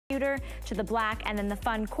to the black, and then the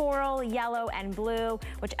fun coral, yellow, and blue,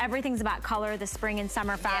 which everything's about color, the spring and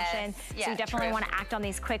summer fashion. Yes, so you definitely want to act on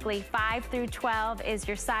these quickly. 5 through 12 is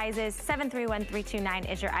your sizes. 731329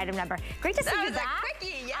 is your item number. Great to see you back.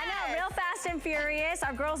 Quickie, yes. I know, real fast and furious.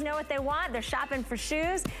 Our girls know what they want. They're shopping for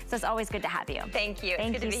shoes, so it's always good to have you. Thank you.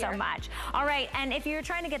 Thank you so much. All right, and if you're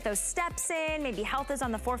trying to get those steps in, maybe health is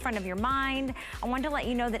on the forefront of your mind, I wanted to let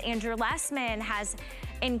you know that Andrew Lessman has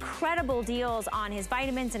incredible deals on his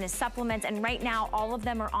vitamins and his supplements, and right now all of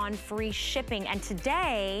them are on free shipping. And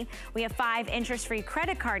today we have 5 interest-free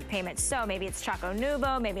credit card payments. So maybe it's Choco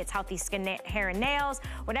Nuvo, maybe it's healthy skin, hair, and nails.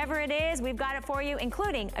 Whatever it is, we've got it for you,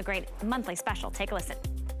 including a great monthly special. Take a listen.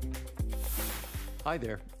 Hi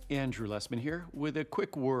there, Andrew Lessman here with a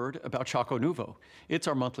quick word about Choco Nuvo. It's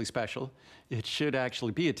our monthly special. It should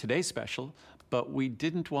actually be a Today special, but we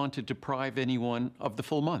didn't want to deprive anyone of the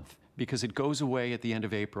full month, because it goes away at the end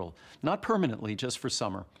of April. Not permanently, just for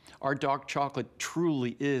summer. Our dark chocolate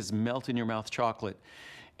truly is melt-in-your-mouth chocolate.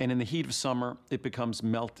 And in the heat of summer, it becomes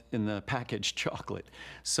melt-in-the-package chocolate.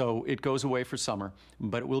 So it goes away for summer,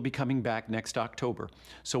 but it will be coming back next October.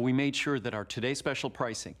 So we made sure that our Today Special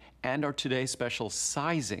pricing and our Today Special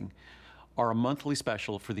sizing are a monthly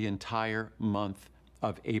special for the entire month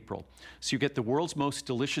of April. So you get the world's most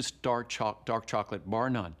delicious dark chocolate, bar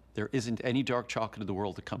none. There isn't any dark chocolate in the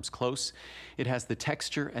world that comes close. It has the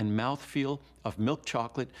texture and mouthfeel of milk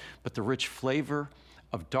chocolate, but the rich flavor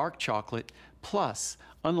of dark chocolate. Plus,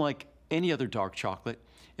 unlike any other dark chocolate,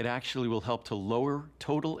 it actually will help to lower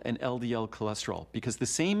total and LDL cholesterol, because the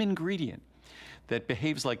same ingredient that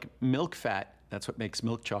behaves like milk fat, that's what makes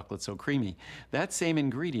milk chocolate so creamy, that same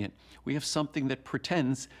ingredient, we have something that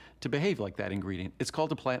pretends to behave like that ingredient. It's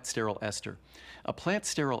called a plant sterol ester. A plant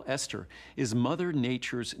sterol ester is Mother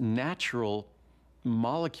Nature's natural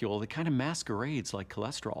molecule that kind of masquerades like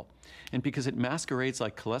cholesterol. And because it masquerades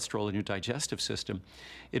like cholesterol in your digestive system,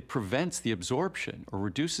 it prevents the absorption or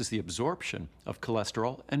reduces the absorption of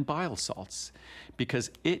cholesterol and bile salts.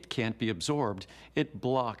 Because it can't be absorbed, it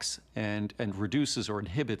blocks and reduces or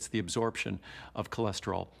inhibits the absorption of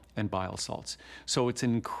cholesterol and bile salts. So it's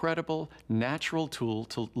an incredible natural tool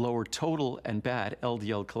to lower total and bad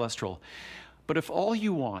LDL cholesterol. But if all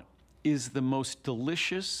you want is the most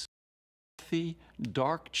delicious, healthy,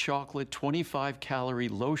 dark chocolate, 25-calorie,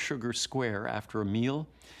 low-sugar square after a meal,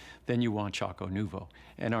 then you want Choco Nuvo.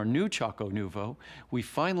 And our new Choco Nuvo, we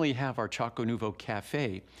finally have our Choco Nuvo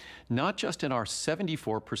Cafe, not just in our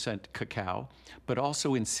 74% cacao, but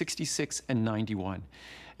also in 66 and 91.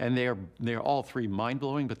 And they're all three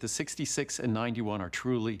mind-blowing, but the 66 and 91 are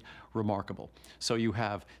truly remarkable. So you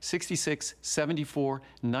have 66, 74,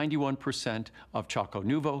 91% of Choco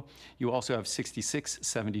Nuvo. You also have 66,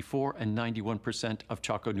 74, and 91% of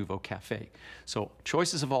Choco Nuvo Cafe. So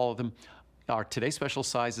choices of all of them. Our Today Special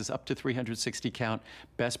size is up to 360 count.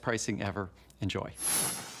 Best pricing ever. Enjoy.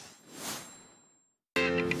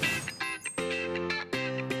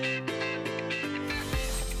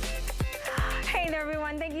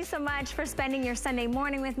 Thank you so much for spending your Sunday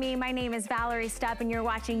morning with me. My name is Valerie Stupp, and you're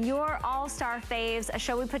watching your All-Star Faves, a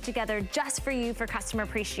show we put together just for you for Customer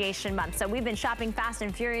Appreciation Month. So we've been shopping fast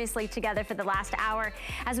and furiously together for the last hour.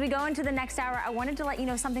 As we go into the next hour, I wanted to let you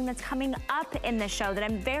know something that's coming up in the show that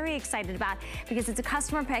I'm very excited about, because it's a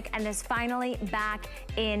customer pick and is finally back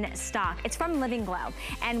in stock. It's from Living Glow.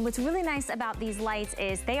 And what's really nice about these lights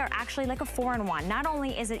is they are actually like a 4-in-1. Not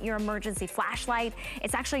only is it your emergency flashlight,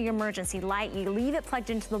 it's actually your emergency light. You leave it plugged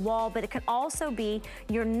into the wall, but it could also be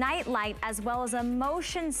your night light as well as a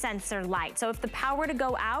motion sensor light. So if the power to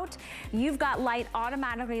go out, you've got light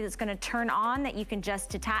automatically that's going to turn on that you can just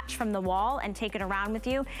detach from the wall and take it around with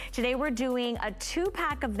you. Today we're doing a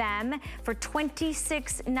 2-pack of them for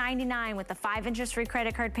 $26.99 with the 5 interest-free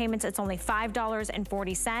credit card payments. It's only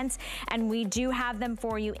 $5.40, and we do have them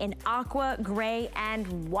for you in aqua, gray,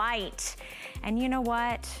 and white. And you know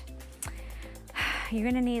what? You're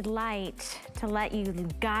gonna need light to let you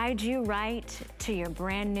guide you right to your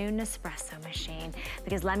brand new Nespresso machine.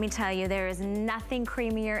 Because let me tell you, there is nothing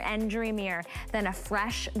creamier and dreamier than a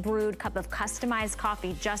fresh brewed cup of customized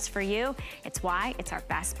coffee just for you. It's why it's our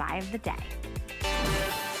best buy of the day.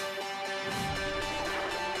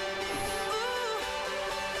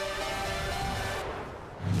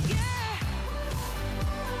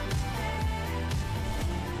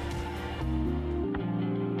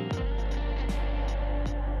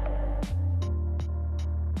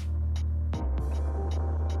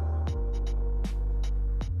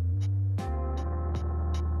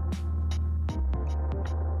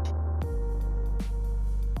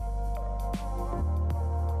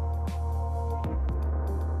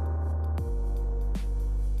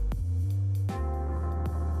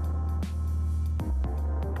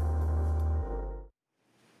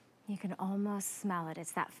 can almost smell it.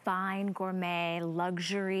 It's that fine gourmet,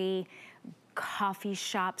 luxury, coffee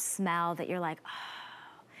shop smell that you're like,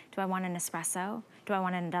 oh, do I want an espresso? Do I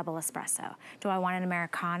want a double espresso? Do I want an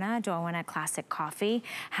Americana? Do I want a classic coffee?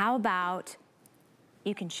 How about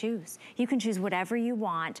you can choose. You can choose whatever you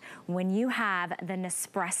want when you have the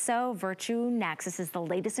Nespresso Virtue Next. This is the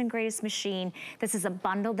latest and greatest machine. This is a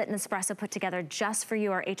bundle that Nespresso put together just for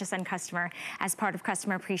you, our HSN customer, as part of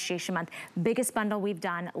Customer Appreciation Month. Biggest bundle we've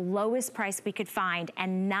done, lowest price we could find,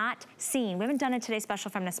 and not seen. We haven't done a Today Special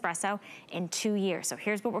from Nespresso in 2 years. So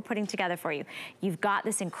here's what we're putting together for you. You've got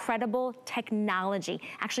this incredible technology.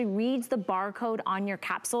 Actually reads the barcode on your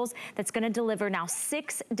capsules that's gonna deliver now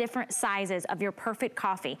 6 different sizes of your perfect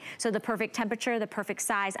coffee. So the perfect temperature, the perfect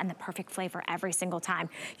size, and the perfect flavor every single time.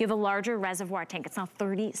 You have a larger reservoir tank. It's now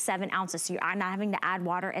 37 ounces, so you're not having to add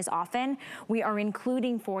water as often. We are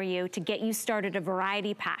including for you, to get you started, a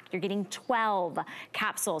variety pack. You're getting 12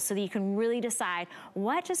 capsules so that you can really decide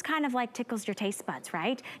what just kind of like tickles your taste buds,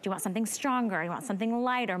 right? Do you want something stronger? You want something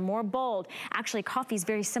lighter, more bold? Actually, coffee is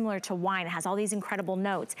very similar to wine. It has all these incredible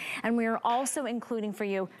notes. And we are also including for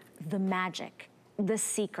you the magic, the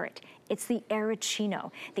secret. It's the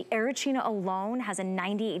Arancino. The Arancino alone has a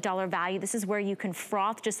 $98 value. This is where you can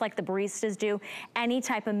froth, just like the baristas do, any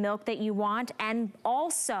type of milk that you want. And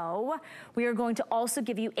also, we are going to also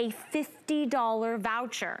give you a $50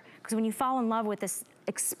 voucher. Because when you fall in love with this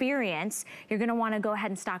experience, you're gonna wanna go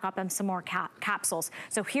ahead and stock up on some more capsules.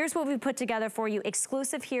 So here's what we put together for you,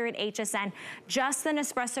 exclusive here at HSN. Just the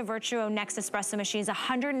Nespresso Virtuo Next Espresso machine is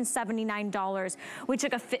 $179. We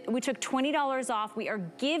took $20 off. We are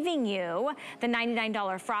giving you the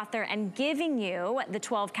 $99 frother and giving you the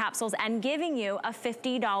 12 capsules and giving you a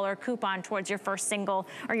 $50 coupon towards your first single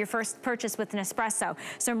or your first purchase with Nespresso.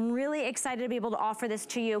 So I'm really excited to be able to offer this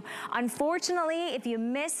to you. Unfortunately, if you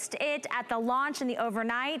missed it at the launch and the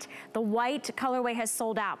overnight, the white colorway has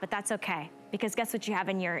sold out, but that's okay. Because guess what you have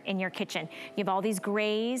in your kitchen? You have all these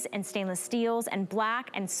grays and stainless steels and black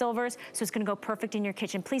and silvers, so it's gonna go perfect in your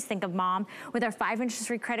kitchen. Please think of mom. With our 5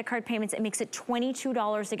 interest-free credit card payments, it makes it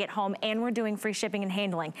 $22 to get home, and we're doing free shipping and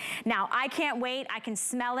handling. Now, I can't wait. I can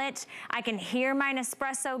smell it. I can hear my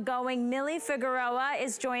Nespresso going. Millie Figueroa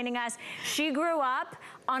is joining us. She grew up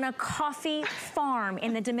on a coffee farm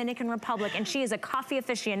in the Dominican Republic, and she is a coffee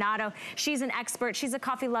aficionado. She's an expert. She's a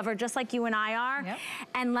coffee lover, just like you and I are. Yep.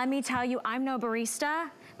 And let me tell you, I'm no barista,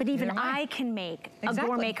 but even I can make a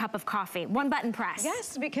gourmet cup of coffee. One button press.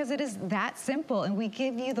 Yes, because it is that simple, and we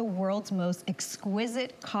give you the world's most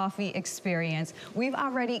exquisite coffee experience. We've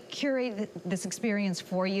already curated this experience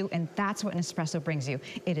for you, and that's what Nespresso brings you.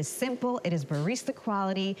 It is simple, it is barista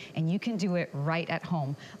quality, and you can do it right at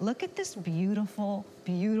home. Look at this beautiful,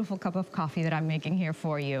 beautiful cup of coffee that I'm making here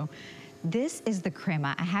for you. This is the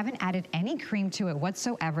crema. I haven't added any cream to it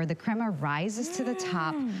whatsoever. The crema rises to the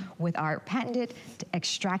top with our patented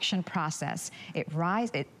extraction process. It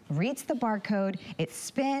reads the barcode, it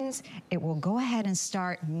spins, it will go ahead and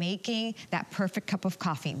start making that perfect cup of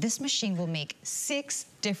coffee. This machine will make 6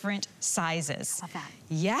 different sizes. Love that.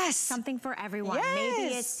 Yes. Something for everyone. Yes.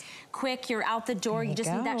 Maybe it's quick, you're out the door, you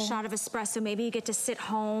just need that shot of espresso. Maybe you get to sit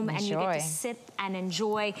home and you get to sit and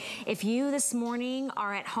enjoy. If you this morning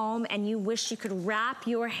are at home and you wish you could wrap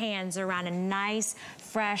your hands around a nice,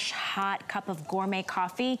 fresh, hot cup of gourmet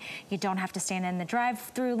coffee, you don't have to stand in the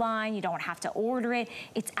drive-through line, you don't have to order it.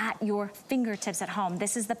 It's at your fingertips at home.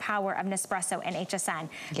 This is the power of Nespresso and HSN.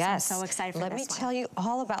 Yes. So I'm so excited for this one. Let me tell you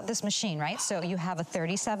all about this machine, right? So you have a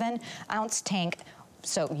 37-ounce tank.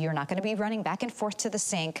 So you're not gonna be running back and forth to the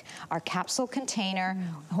sink. Our capsule container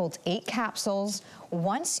holds 8 capsules.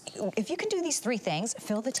 If you can do these 3 things,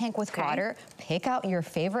 fill the tank with water, pick out your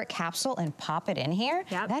favorite capsule and pop it in here,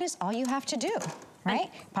 that is all you have to do.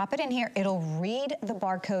 Right? Pop it in here, it'll read the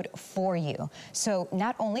barcode for you. So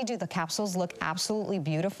not only do the capsules look absolutely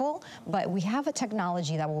beautiful, but we have a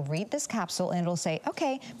technology that will read this capsule and it'll say,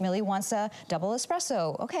 okay, Millie wants a double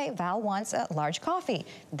espresso. Okay, Val wants a large coffee.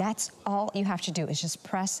 That's all you have to do is just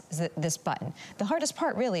press this button. The hardest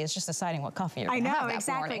part really is just deciding what coffee you're gonna have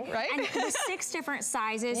that morning, right? And the 6 different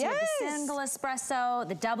sizes, you have the single espresso,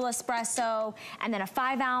 the double espresso, and then a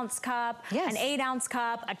 5-ounce cup, an 8-ounce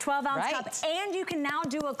cup, a 12-ounce cup, and you can now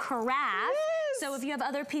do a carafe. So if you have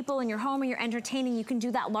other people in your home or you're entertaining, you can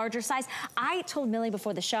do that larger size. I told Millie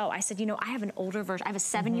before the show, I said, you know, I have an older version. I have a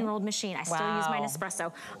 7-year-old machine. I still use my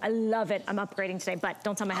Nespresso. I love it. I'm upgrading today, but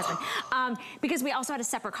don't tell my husband. Because we also had a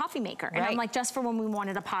separate coffee maker. And I'm like, just for when we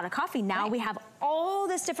wanted a pot of coffee. Now we have all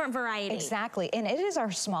this different variety. Exactly, and it is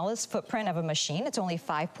our smallest footprint of a machine. It's only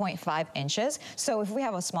 5.5 inches. So if we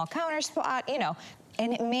have a small counter spot, you know,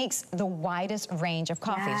 And it makes the widest range of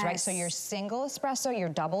coffees, right? So your single espresso, your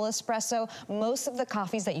double espresso, most of the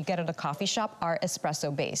coffees that you get at a coffee shop are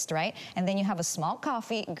espresso based, right? And then you have a small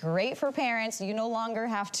coffee, great for parents. You no longer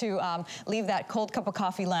have to leave that cold cup of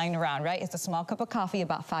coffee lying around, right? It's a small cup of coffee,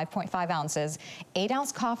 about 5.5 ounces.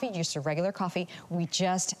 8-ounce coffee, just a regular coffee. We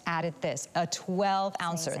just added this, a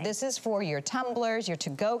 12-ouncer. This is for your tumblers, your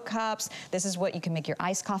to-go cups. This is what you can make your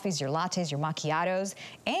iced coffees, your lattes, your macchiatos,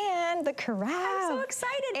 and the carafe. I'm so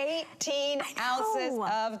excited. 18 ounces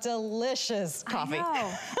of delicious coffee. I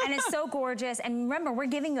know. And it's so gorgeous. And remember, we're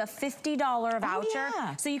giving you a $50 voucher.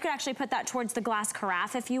 So you can actually put that towards the glass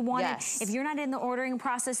carafe if you want it. If you're not in the ordering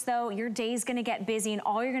process though, your day's gonna get busy and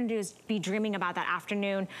all you're gonna do is be dreaming about that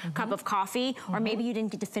afternoon cup of coffee, or maybe you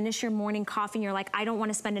didn't get to finish your morning coffee and you're like, I don't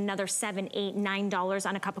wanna spend another $7, $8, $9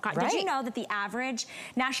 on a cup of coffee. Did you know that the average,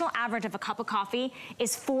 national average of a cup of coffee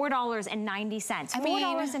is $4.90?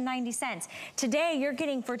 $4.90. Today, you're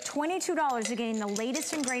getting, for $22, you're getting the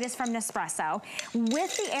latest and greatest from Nespresso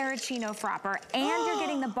with the Arancino Frapper, and you're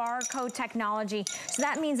getting the barcode technology. So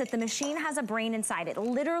that means that the machine has a brain inside. It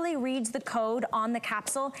literally reads the code on the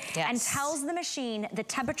capsule and tells the machine the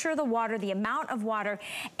temperature of the water, the amount of water,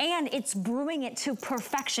 and it's brewing it to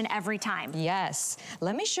perfection every time. Yes.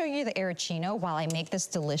 Let me show you the Arancino while I make this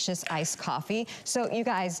delicious iced coffee. So you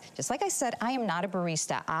guys, just like I said, I am not a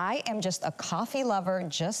barista. I am just a coffee lover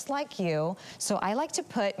just like you. So I like to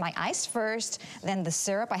put my ice first, then the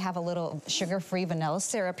syrup. I have a little sugar-free vanilla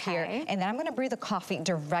syrup here, and then I'm gonna brew the coffee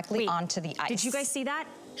directly onto the ice. Did you guys see that?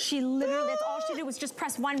 She literally, that's all she did was just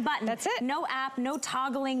press one button. That's it. No app, no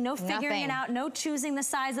toggling, no figuring it out, no choosing the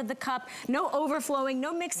size of the cup, no overflowing,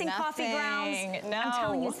 no mixing coffee grounds. I'm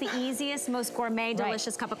telling you, it's the easiest, most gourmet,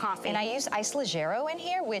 delicious cup of coffee. And I use Ice Leggero in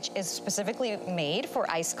here, which is specifically made for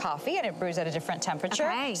iced coffee, and it brews at a different temperature.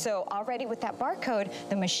 So already with that barcode,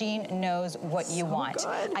 the machine knows what you want.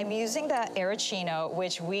 I'm using the Arancino,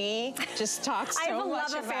 which we just talked so much about. I have a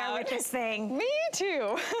love affair with this thing. Me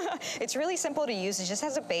too. It's really simple to use. It just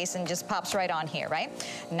has a base and just pops right on here, right?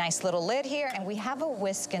 Nice little lid here, and we have a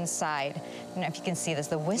whisk inside. I don't know if you can see this.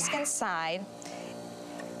 The whisk inside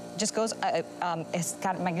just goes, it's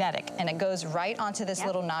got magnetic, and it goes right onto this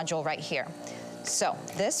little nodule right here. So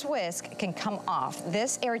this whisk can come off.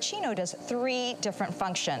 This Arancino does 3 different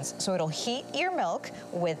functions. So it'll heat your milk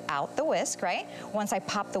without the whisk, right? Once I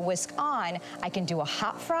pop the whisk on, I can do a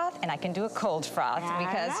hot froth and I can do a cold froth,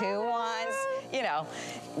 because who wants, you know,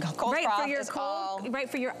 cold froth is all... Right,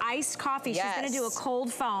 for your iced coffee, she's gonna do a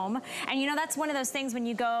cold foam. And you know, that's one of those things when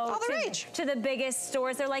you go to the biggest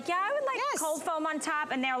stores, they're like, yeah, I would like cold foam on top,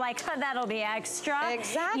 and they're like, that'll be extra.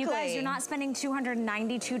 You guys, you're not spending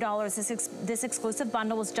 $292. This exclusive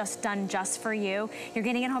bundle is just done just for you. You're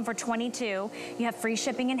getting it home for $22. You have free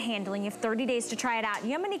shipping and handling. You have 30 days to try it out.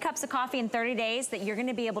 You know how many cups of coffee in 30 days that you're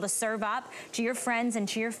gonna be able to serve up to your friends and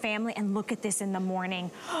to your family? And look at this in the morning.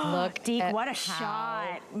 Look, Deke, what a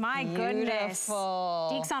shot. My goodness.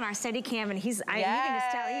 Deke's on our Steadicam, and he's, you can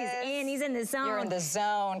just tell he's in the zone. You're in the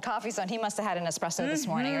zone, coffee zone. He must have had an espresso this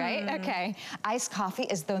morning, right? Okay. Iced coffee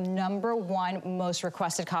is the #1 most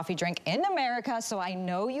requested coffee drink in America, so I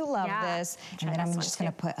know you love this. And then I'm just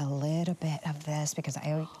gonna put a little bit of this because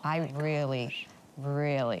I really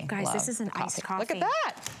guys, love this is an iced coffee. Look at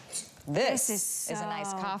that. This is a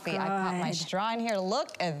nice coffee. I pop my straw in here.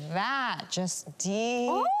 Look at that. Just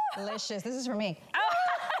delicious. This is for me.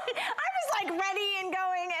 I was like ready and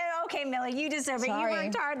going. Okay, Millie, you deserve it. You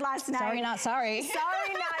worked hard last night. Sorry, not sorry.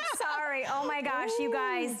 Sorry, not sorry. Oh my gosh, you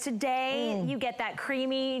guys. Today, you get that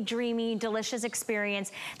creamy, dreamy, delicious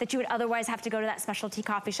experience that you would otherwise have to go to that specialty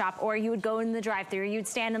coffee shop, or you would go in the drive-thru, or you'd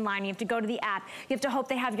stand in line, you have to go to the app. You have to hope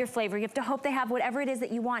they have your flavor. You have to hope they have whatever it is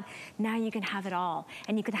that you want. Now you can have it all.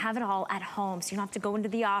 And you can have it all at home. So you don't have to go into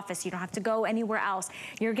the office. You don't have to go anywhere else.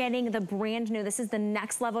 You're getting the brand new, this is the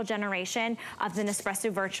next level generation of the Nespresso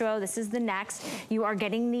Virtuo. This is the next. You are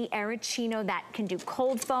getting the Arancino that can do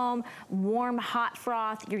cold foam, warm, hot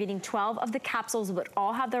froth. You're getting 12 of the capsules that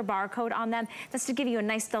all have their barcode on them. That's to give you a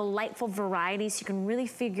nice, delightful variety so you can really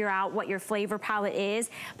figure out what your flavor palette is.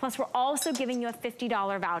 Plus, we're also giving you a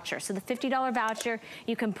 $50 voucher. So the $50 voucher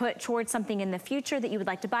you can put towards something in the future that you would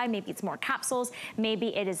like to buy. Maybe it's more capsules.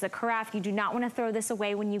 Maybe it is the carafe. You do not want to throw this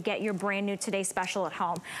away when you get your brand new Today Special at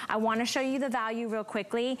home. I want to show you the value real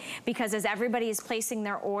quickly, because as everybody is placing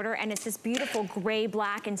their order, and it's this beautiful gray,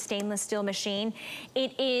 black, and stainless steel machine,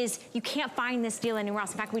 it is, you can't find this deal anywhere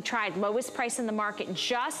else. In fact, we tried side, lowest price in the market,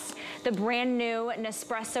 just the brand new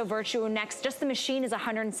Nespresso Virtuo Next, just the machine is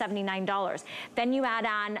 $179. Then you add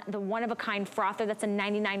on the one-of-a-kind frother, that's a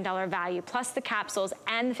 $99 value, plus the capsules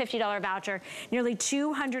and the $50 voucher, nearly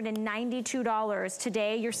 $292.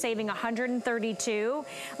 Today, you're saving $132,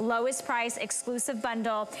 lowest price, exclusive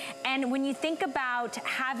bundle. And when you think about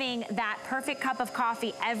having that perfect cup of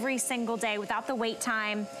coffee every single day without the wait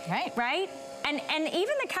time, right? And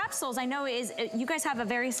even the capsules, I know you guys have a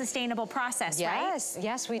very sustainable process, right?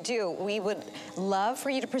 Yes, we do. We would love for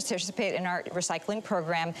you to participate in our recycling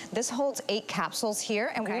program. This holds 8 capsules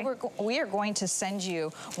here, and we are going to send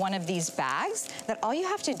you one of these bags that all you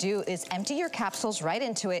have to do is empty your capsules right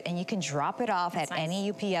into it, and you can drop it off at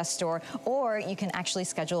any UPS store, or you can actually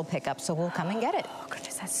schedule a pickup, so we'll come and get it. Oh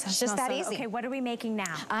goodness, that's it's just that easy. Okay, what are we making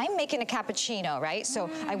now? I'm making a cappuccino, right? So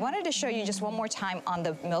I wanted to show you just one more time on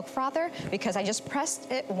the milk frother, because I just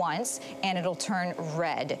pressed it once and it'll turn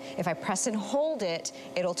red. If I press and hold it,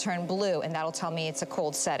 it'll turn blue, and that'll tell me it's a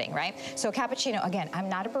cold setting, right? So cappuccino, again, I'm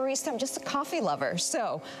not a barista, I'm just a coffee lover.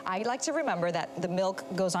 So I like to remember that the milk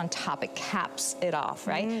goes on top, it caps it off,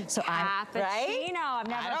 right? So cappuccino, I'm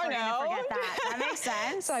never going to forget that. That makes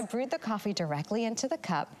sense. So I brewed the coffee directly into the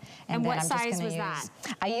cup. And what size was that?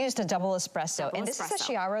 I used a double espresso. And this is a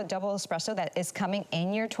Chiaro double espresso that is coming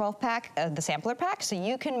in your 12-pack, the sampler pack, so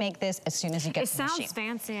you can make this as soon as you get to the machine. Sounds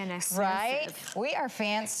fancy and expensive. Right? We are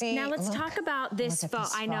fancy. Now let's talk about this foam.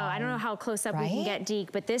 I don't know how close up we can get,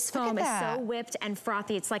 Deke, but this foam is so whipped and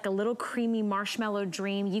frothy. It's like a little creamy marshmallow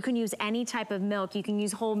dream. You can use any type of milk. You can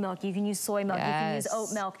use whole milk. You can use soy milk. You can use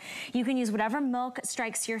oat milk. You can use whatever milk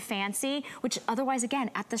strikes your fancy, which otherwise, again,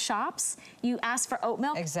 at the shops, you ask for oat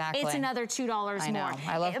milk. Exactly. It's another $2 more. I know.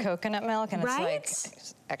 I love coconut milk, and it's like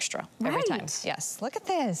extra every time. Yes, look at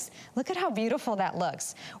this. Look at how beautiful that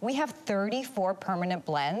looks. We have 34 permanent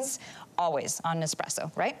blends always on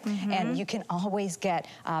Nespresso, right? And you can always get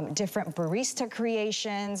different barista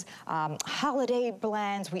creations, holiday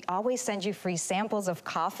blends. We always send you free samples of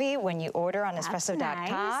coffee when you order on Nespresso.com.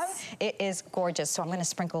 Nice. It is gorgeous. So I'm going to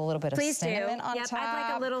sprinkle a little bit of cinnamon on top. I'd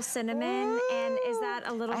like a little cinnamon. And is that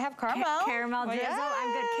a little... I have caramel. Caramel drizzle.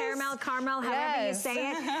 I'm good. Caramel, however you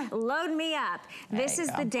say it. Load me up. This is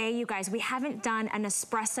the day, you guys. We haven't done an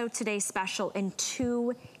Espresso Today special in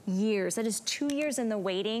 2 years. That is 2 years in the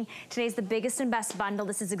waiting. Today's the biggest and best bundle.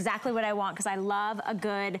 This is exactly what I want because I love a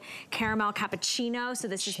good caramel cappuccino. So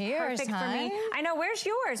this is perfect for me. I know. Where's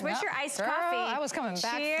yours? Where's your iced coffee? I was coming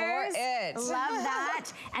back for it. Love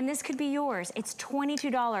that. And this could be yours. It's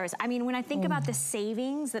 $22. I mean, when I think about the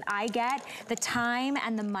savings that I get, the time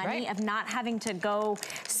and the money of not having to go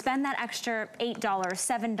spend that extra $8,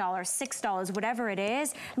 $7, $6, whatever it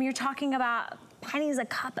is. I mean, you're talking about pennies a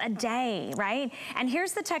cup a day, right? And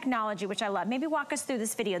here's the technology, which I love. Maybe walk us through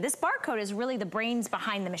this video. This barcode is really the brains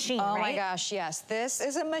behind the machine, right? Oh my gosh, yes. This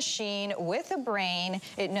is a machine with a brain.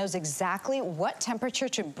 It knows exactly what temperature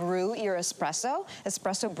to brew your espresso.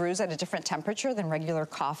 Espresso brews at a different temperature than regular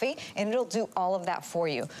coffee, and it'll do all of that for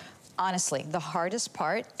you. Honestly, the hardest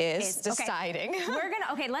part is deciding.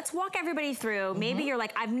 Let's walk everybody through. Maybe you're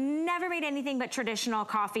like, I've never made anything but traditional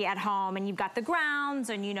coffee at home, and you've got the grounds,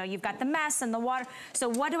 and you know, you've got the mess and the water. So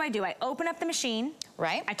what do? I open up the machine.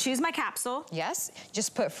 Right. I choose my capsule. Yes.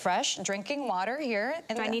 Just put fresh drinking water here.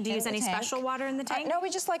 Do I need to use any special water in the tank? No, we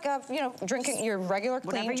just like drinking your regular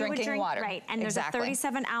clean drinking water. Right. And there's a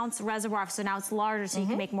 37-ounce reservoir, so now it's larger, so you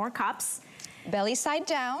can make more cups. Belly side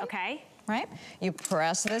down. Okay. Right? You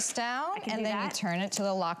press this down, and then you turn it to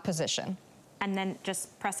the lock position. And then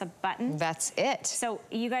just press a button? That's it. So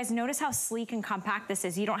you guys notice how sleek and compact this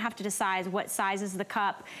is. You don't have to decide what size is the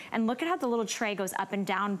cup. And look at how the little tray goes up and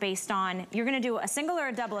down based on, you're gonna do a single or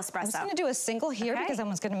a double espresso? I was gonna do a single here because I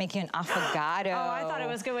was gonna make you an affogato. Oh, I thought it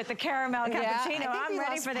was good with the caramel cappuccino. I'm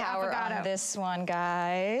ready for the affogato. On this one,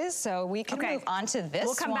 guys. So we can move on to this one.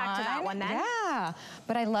 We'll come back to that one then. Yeah,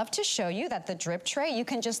 but I love to show you that the drip tray, you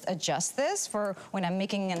can just adjust this for when I'm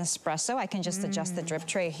making an espresso. I can just adjust the drip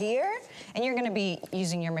tray here, and you're gonna be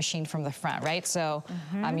using your machine from the front, right? So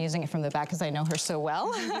I'm using it from the back because I know her so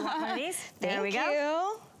well. You want one of these? There we go. Thank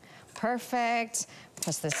you. Perfect.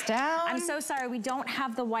 Press this down. I'm so sorry, we don't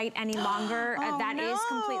have the white any longer. That is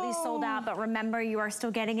completely sold out, but remember, you are still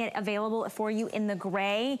getting it available for you in the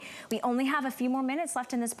gray. We only have a few more minutes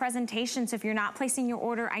left in this presentation, so if you're not placing your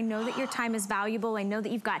order, I know that your time is valuable. I know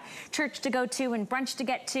that you've got church to go to and brunch to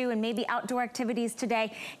get to and maybe outdoor activities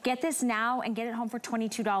today. Get this now and get it home for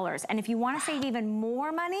 $22. And if you want to save even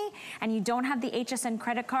more money and you don't have the HSN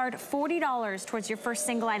credit card, $40 towards your first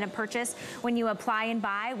single item purchase when you apply and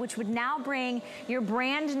buy, which would now bring your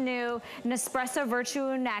brand new Nespresso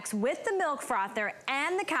Virtuo Next with the milk frother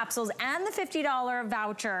and the capsules and the $50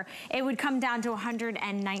 voucher. It would come down to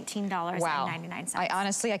 $119.99. Wow.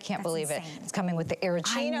 I can't believe it. It's coming with the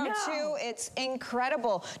Arancino too. It's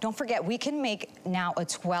incredible. Don't forget, we can make now a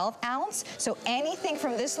 12 ounce. So anything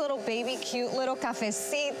from this little baby cute little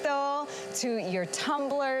cafecito to your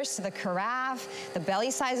tumblers to the carafe. The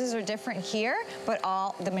belly sizes are different here, but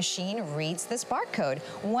the machine reads this barcode.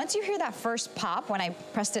 Once you hear that first pop, when I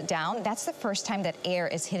pressed it down, that's the first time that air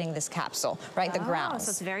is hitting this capsule, right? The grounds.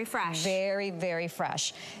 So it's very fresh. Very, very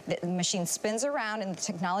fresh. The machine spins around, and the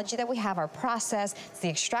technology that we have, our process, it's the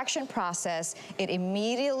extraction process. It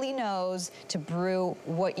immediately knows to brew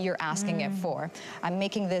what you're asking it for. I'm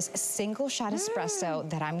making this single shot espresso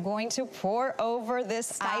that I'm going to pour over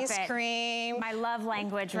this ice cream. My love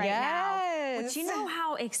language right now. But you know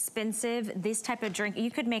how expensive this type of drink,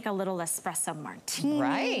 you could make a little espresso martini.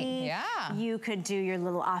 Right, yeah. You could do your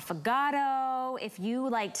little affogato. If you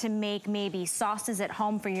like to make maybe sauces at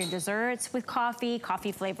home for your desserts with coffee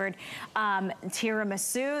flavored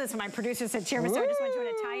tiramisu. That's what my producer said, tiramisu. I just went to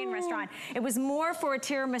an Italian restaurant. It was more for a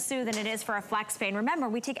tiramisu than it is for a flex pay. And remember,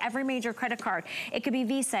 we take every major credit card. It could be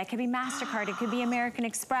Visa, it could be MasterCard, it could be American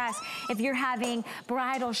Express. If you're having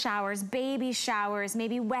bridal showers, baby showers,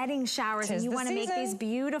 maybe wedding showers, and you want to make these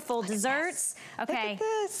beautiful desserts. Okay. Look at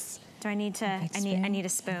this. Do I need to, I need a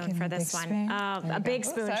spoon for this one. A big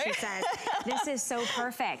spoon, she says. This is so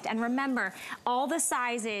perfect. And remember, all the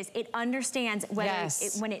sizes, it understands whether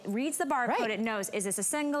when it reads the barcode, it knows, is this a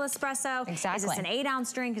single espresso? Exactly. Is this an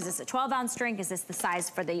 8-ounce drink? Is this a 12-ounce drink? Is this the size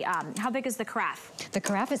for the, how big is the carafe? The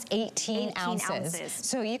carafe is 18 ounces.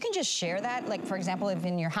 So you can just share that. Like, for example, if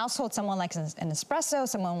in your household, someone likes an espresso,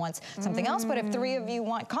 someone wants something else, but if 3 of you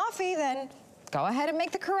want coffee, then go ahead and make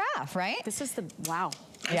the carafe, right? This is the, wow.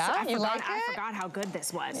 Yeah, you like it? I forgot how good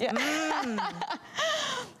this was. Yeah.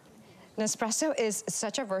 Nespresso is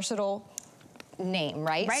such a versatile name,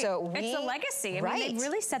 right? Right. So it's a legacy. I mean, they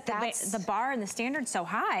really set the bar and the standard so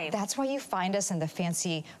high. That's why you find us in the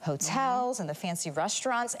fancy hotels and the fancy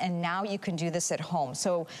restaurants, and now you can do this at home.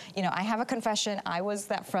 So, you know, I have a confession. I was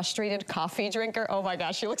that frustrated coffee drinker. Oh my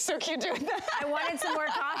gosh, you look so cute doing that. I wanted some more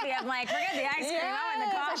coffee. I'm like, forget the ice cream. I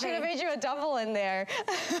want the coffee. I should have made you a double in there.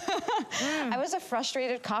 I was a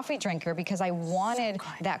frustrated coffee drinker because I wanted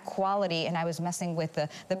that quality, and I was messing with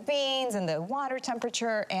the beans and the water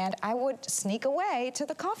temperature, and I would sneak away to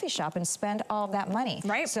the coffee shop and spend all of that money.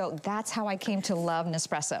 Right. So that's how I came to love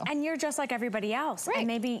Nespresso. And you're just like everybody else. Right. And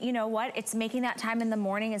maybe, you know what, it's making that time in the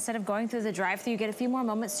morning, instead of going through the drive-thru, you get a few more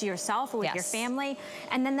moments to yourself or with your family.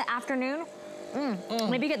 And then the afternoon,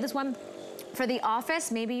 maybe you get this one for the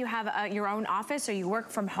office. Maybe you have your own office, or you work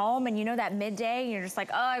from home, and you know that midday, you're just like,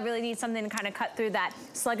 oh, I really need something to kind of cut through that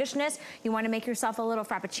sluggishness. You want to make yourself a little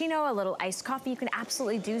frappuccino, a little iced coffee. You can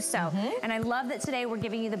absolutely do so. And I love that today we're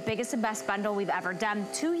giving you the biggest and best bundle we've ever done.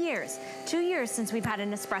 2 years since we've had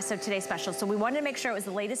an Espresso Today special. So we wanted to make sure it was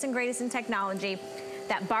the latest and greatest in technology.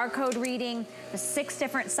 That barcode reading, the 6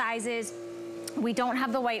 different sizes. We don't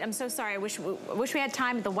have the white. I'm so sorry. I wish we had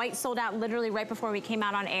time. The white sold out literally right before we came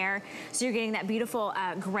out on air. So you're getting that beautiful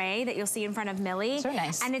gray that you'll see in front of Millie. So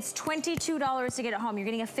nice. And it's $22 to get it home. You're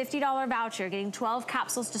getting a $50 voucher. You're getting 12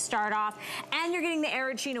 capsules to start off. And you're getting the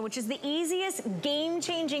Arancino, which is the easiest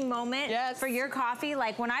game-changing moment for your coffee.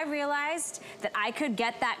 Like when I realized that I could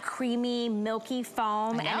get that creamy, milky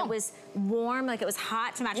foam, and it was warm, like it was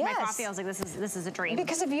hot to match my coffee, I was like, this is a dream.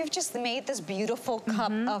 Because if you've just made this beautiful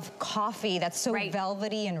cup of coffee that's so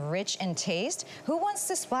velvety and rich in taste, who wants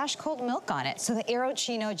to splash cold milk on it? So the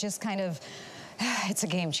Arancino just kind of, it's a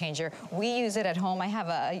game changer. We use it at home. I have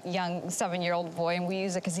a young 7-year-old boy, and we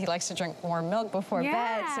use it because he likes to drink warm milk before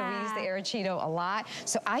bed. So we use the Arancino a lot.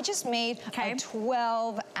 So I just made a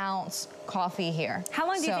 12-ounce coffee here. How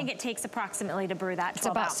long do you think it takes approximately to brew that 12 It's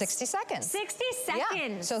about ounce? 60 seconds. 60 seconds?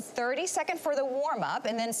 Yeah. So 30 seconds for the warm-up,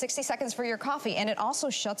 and then 60 seconds for your coffee. And it also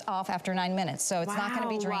shuts off after 9 minutes. So it's not going to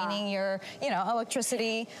be draining your,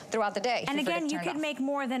 electricity throughout the day. And again, you could make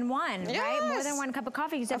more than one, right? More than one cup of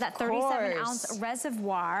coffee. You said that 37-ounce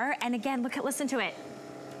reservoir. And again, listen to it.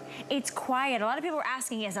 It's quiet. A lot of people are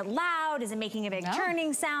asking, is it loud? Is it making a big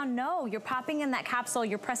churning sound? No, you're popping in that capsule,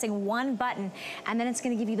 you're pressing one button, and then it's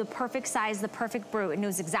gonna give you the perfect size, the perfect brew. It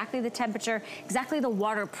knows exactly the temperature, exactly the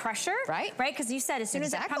water pressure. Right? Because you said as soon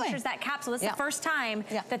as it punctures that capsule, it's the first time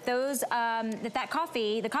that those, the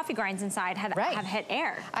coffee grinds inside have hit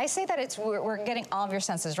air. I say that we're getting all of your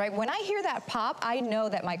senses, right? When I hear that pop, I know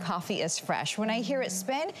that my coffee is fresh. When I hear it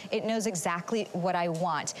spin, it knows exactly what I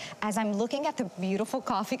want. As I'm looking at the beautiful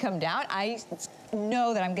coffee come down, I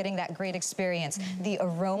know that I'm getting that great experience. The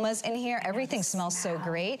aromas in here, everything smells so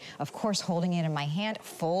great. Of course, holding it in my hand,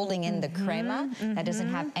 folding in the crema. That doesn't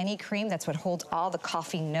have any cream. That's what holds all the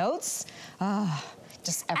coffee notes.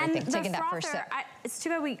 Just everything. And taking that first sip. It's too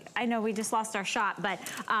bad I know we just lost our shot, but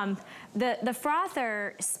the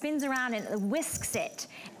frother spins around and whisks it,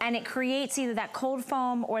 and it creates either that cold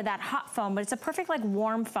foam or that hot foam, but it's a perfect like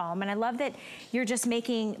warm foam. And I love that you're just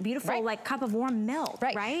making beautiful like cup of warm milk,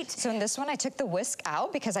 right? So in this one, I took the whisk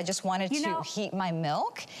out because I just wanted to heat my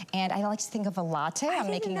milk, and I like to think of a latte. I'm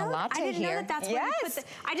making a latte here. I didn't know that that's where you put the,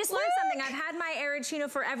 I just learned something. I've had my Arancino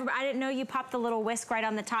forever, but I didn't know you pop the little whisk right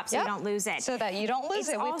on the top so you don't lose it. So that you don't lose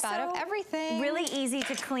it. We've thought of everything. Really easy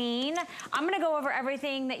to clean. I'm gonna go over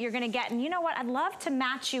everything that you're gonna get, and you know what? I'd love to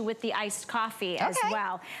match you with the iced coffee as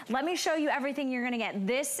well. Let me show you everything you're gonna get.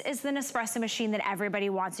 This is the Nespresso machine that everybody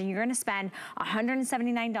wants, and you're gonna spend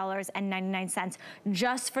 $179.99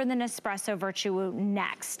 just for the Nespresso Virtuo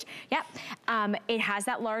Next. Yep, it has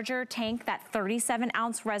that larger tank, that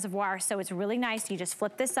 37-ounce reservoir, so it's really nice. You just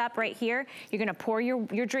flip this up right here. You're gonna pour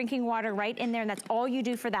your drinking water right in there, and that's all you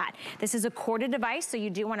do for that. This is a corded device, so you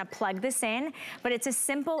do wanna plug this in, but it's as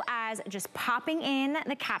simple as just popping in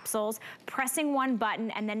the capsules, pressing one button,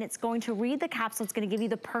 and then it's going to read the capsule. It's gonna give you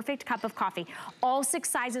the perfect cup of coffee. All 6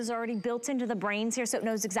 sizes are already built into the brains here, so it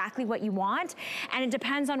knows exactly what you want, and it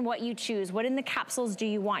depends on what you choose. What in the capsules do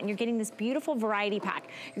you want? And you're getting this beautiful variety pack.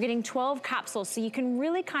 You're getting 12 capsules, so you can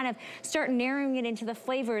really kind of start narrowing it into the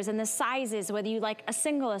flavors and the sizes, whether you like a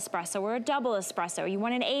single espresso or a double espresso, or you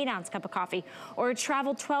want an 8-ounce cup of coffee, or a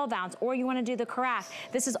travel 12-ounce, or you wanna do the carafe.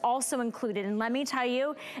 This is also included, and let me tell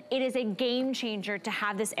you, it is a game changer to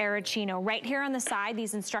have this Arancino. Right here on the side,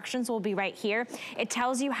 these instructions will be right here. It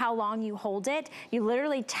tells you how long you hold it. You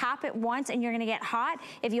literally tap it once and you're gonna get hot.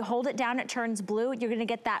 If you hold it down, it turns blue. You're gonna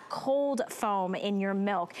get that cold foam in your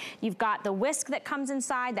milk. You've got the whisk that comes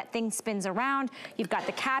inside, that thing spins around. You've got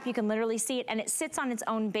the cap, you can literally see it, and it sits on its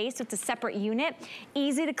own base. So it's a separate unit.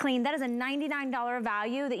 Easy to clean. That is a $99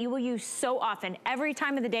 value that you will use so often. Every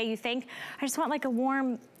time of the day you think, I just want like a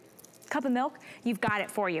warm cup of milk, you've got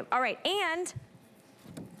it for you. All right, and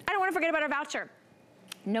I don't want to forget about our voucher.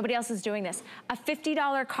 Nobody else is doing this. A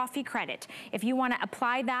 $50 coffee credit. If you want to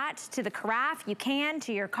apply that to the carafe, you can.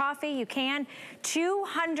 To your coffee, you can.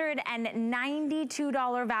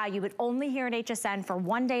 $292 value, but only here at HSN for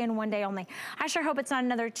 1 day and 1 day only. I sure hope it's not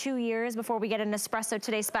another 2 years before we get an Espresso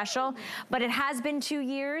Today special, but it has been 2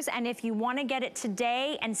 years, and if you want to get it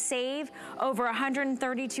today and save over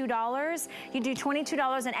 $132, you do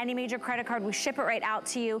 $22 on any major credit card. We ship it right out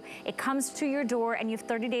to you. It comes to your door, and you have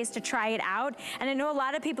 30 days to try it out. And I know a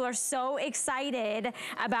lot of people are so excited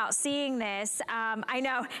about seeing this. I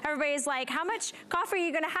know everybody's like, how much coffee are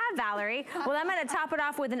you gonna have, Valerie? Well, I'm gonna top it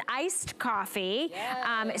off with an iced coffee.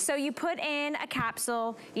 So you put in a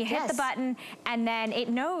capsule, you hit the button, and then it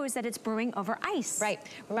knows that it's brewing over ice. Right.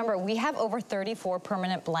 Remember, we have over 34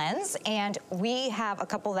 permanent blends, and we have a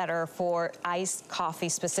couple that are for iced coffee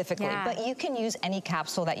specifically, but you can use any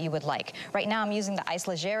capsule that you would like. Right now, I'm using the Ice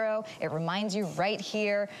Leggero. It reminds you right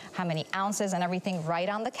here how many ounces and everything right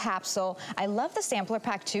on the capsule. I love the sampler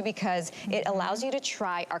pack too because it allows you to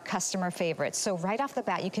try our customer favorites. So right off the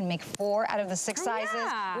bat, you can make 4 out of the 6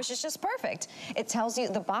 sizes, which is just perfect. It tells you,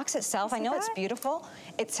 the box itself, I know it's beautiful.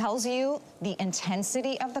 It tells you the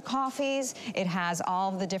intensity of the coffees. It has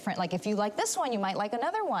all of the different, like if you like this one, you might like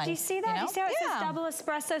another one. Do you see that? You know? You see how it says double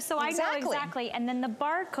espresso? So I know exactly. And then the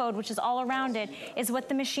barcode, which is all around it, is what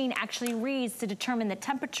the machine actually reads to determine the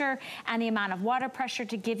temperature and the amount of water pressure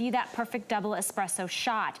to give you that perfect double espresso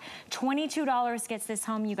shot. $22 gets this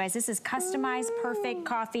home, you guys. This is customized, perfect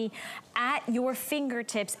coffee at your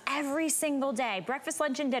fingertips every single day. Breakfast,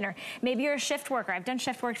 lunch, and dinner. Maybe you're a shift worker. I've done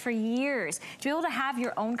shift work for years. To be able to have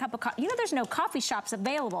your own cup of coffee. You know there's no coffee shops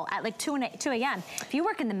available at like 2 a.m. If you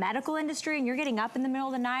work in the medical industry and you're getting up in the middle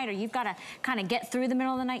of the night, or you've got to kind of get through the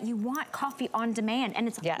middle of the night, you want coffee on demand. And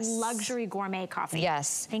it's luxury gourmet coffee.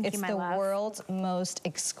 Thank you, my love. It's the world's most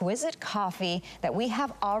exquisite coffee that we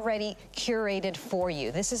have already curated for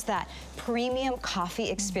you. This is that premium coffee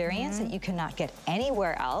experience that you cannot get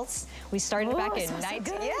anywhere else. We started back in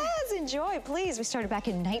enjoy, please. We started back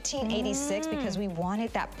in 1986 because we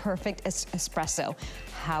wanted that perfect espresso.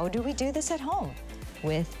 How do we do this at home?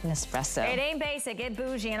 With Nespresso. It ain't basic, it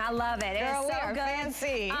bougie, and I love it. Girl, it was so good.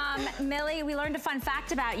 Fancy. Millie, we learned a fun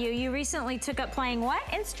fact about you. You recently took up playing what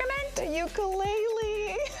instrument? The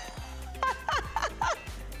ukulele.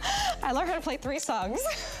 I learned how to play 3 songs.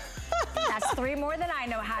 That's 3 more than I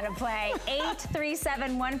know how to play.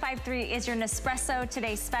 837-153 is your Nespresso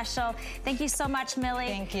Today special. Thank you so much, Millie.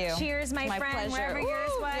 Thank you. Cheers, my friend, pleasure. wherever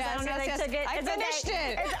yours was. Yes, I don't know if they took it. I finished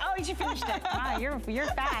it. Oh, you finished it. Wow, you're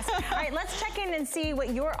fast. All right, let's check in and see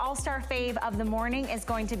what your all-star fave of the morning is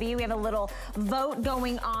going to be. We have a little vote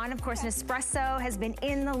going on. Of course, Nespresso has been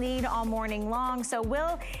in the lead all morning long. So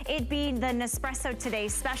will it be the Nespresso Today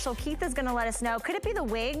special? Keith is going to let us know. Could it be the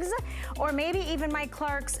wigs, or maybe even my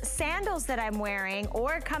Clark's sandals that I'm wearing?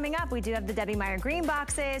 Or coming up, we do have the Debbie Meyer green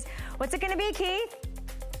boxes. What's it going to be, Keith?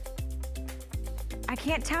 I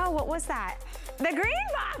can't tell. What was that? The green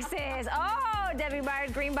boxes. Oh, Debbie Meyer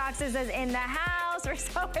green boxes is in the house. We're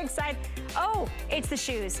so excited. Oh, it's the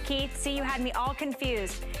shoes. Keith, see, you had me all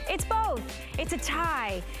confused. It's both. It's a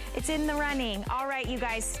tie. It's in the running. All right, you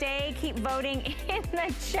guys, keep voting in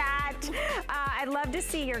the chat. I'd love to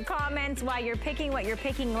see your comments while you're picking what you're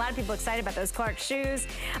picking. A lot of people excited about those Clark shoes.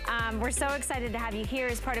 We're so excited to have you here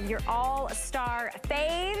as part of your all-star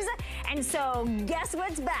faves. And so guess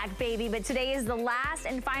what's back, baby? But today is the last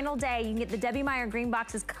and final day. You can get the Debbie Meyer Green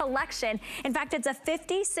Boxes collection. In fact, it's a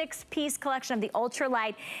 56-piece collection of the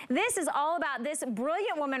ultralight. This is all about this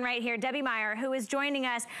brilliant woman right here, Debbie Meyer, who is joining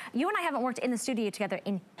us. You and I haven't worked in the studio together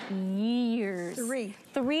in years. 3 years.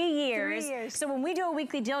 3 years. So when we do a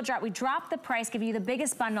weekly deal drop, we drop the price, give you the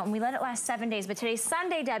biggest bundle, and we let it last 7 days. But today's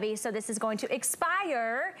Sunday, Debbie, so this is going to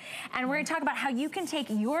expire. And we're going to talk about how you can take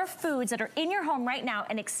your foods that are in your home right now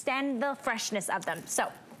and extend the freshness of them. So.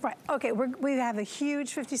 Right, okay, we have a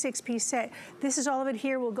huge 56-piece set. This is all of it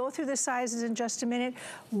here. We'll go through the sizes in just a minute.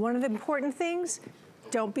 One of the important things,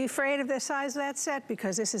 don't be afraid of the size of that set,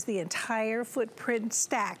 because this is the entire footprint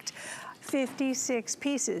stacked. 56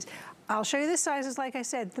 pieces. I'll show you the sizes. Like I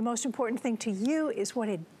said, the most important thing to you is what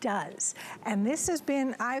it does. And this has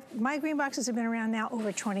been, my green boxes have been around now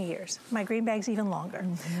over 20 years. My green bags even longer.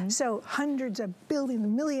 So hundreds of billions,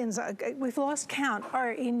 millions, we've lost count,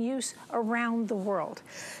 are in use around the world.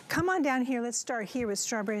 Come on down here. Let's start here with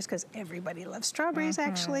strawberries, because everybody loves strawberries,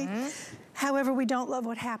 actually. However, we don't love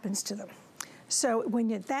what happens to them. So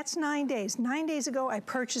that's 9 days. 9 days ago, I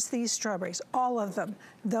purchased these strawberries, all of them.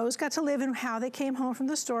 Those got to live in how they came home from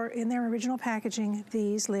the store in their original packaging.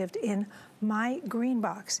 These lived in my green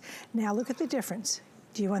box. Now look at the difference.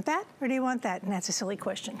 Do you want that or do you want that? And that's a silly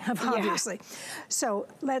question, obviously. Yeah. So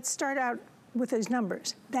let's start out with those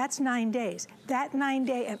numbers. That's 9 days. That 9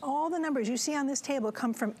 day and all the numbers you see on this table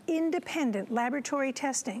come from independent laboratory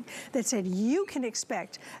testing that said you can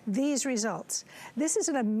expect these results. This is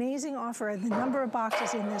an amazing offer, the number of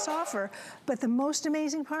boxes in this offer, but the most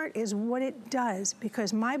amazing part is what it does,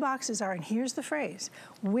 because my boxes are, and here's the phrase,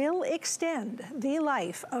 will extend the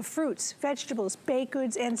life of fruits, vegetables, baked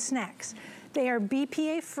goods, and snacks. They are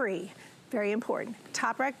BPA free, very important,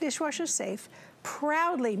 top rack dishwasher safe,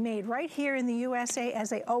 proudly made right here in the USA, as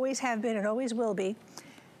they always have been and always will be,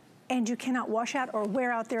 and you cannot wash out or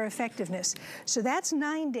wear out their effectiveness. So that's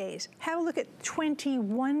 9 days. Have a look at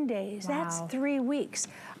 21 days. Wow. That's 3 weeks.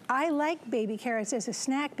 I like baby carrots as a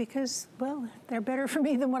snack because, well, they're better for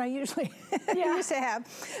me than what I usually used to have.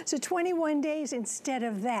 So 21 days instead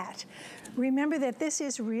of that. Remember that this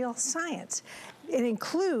is real science. It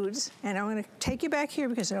includes, and I'm going to take you back here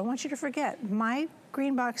because I don't want you to forget, my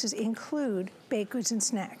green boxes include baked goods and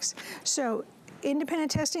snacks. So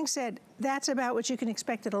independent testing said that's about what you can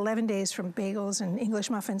expect at 11 days from bagels and English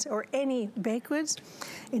muffins or any baked goods.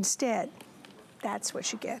 Instead, that's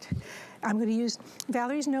what you get. I'm going to use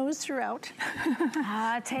Valerie's nose throughout.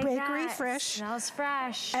 Take Bakery that. fresh. Smells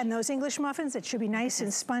fresh. And those English muffins that should be nice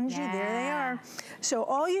and spongy, there they are. So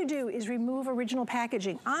all you do is remove original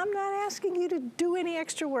packaging. I'm not asking you to do any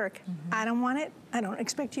extra work. I don't want it. I don't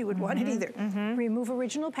expect you would want it either. Remove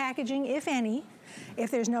original packaging, if any.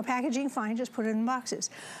 If there's no packaging, fine, just put it in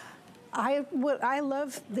boxes. I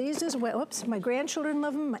love these as well. Oops, my grandchildren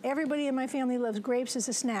love them. Everybody in my family loves grapes as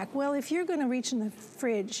a snack. Well, if you're going to reach in the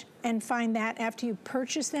fridge and find that after you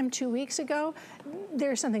purchased them 2 weeks ago,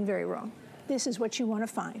 there's something very wrong. This is what you want to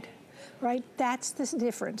find, right? That's the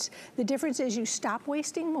difference. The difference is you stop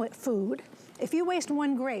wasting food. If you waste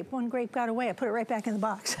one grape got away, I put it right back in the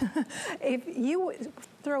box. If you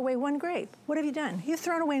throw away one grape, what have you done? You've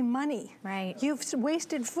thrown away money. Right. You've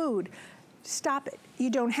wasted food. Stop it. You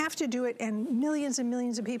don't have to do it, and millions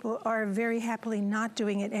of people are very happily not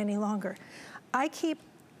doing it any longer. I keep,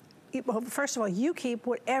 well, first of all, you keep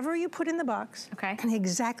whatever you put in the box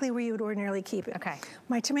exactly where you would ordinarily keep it.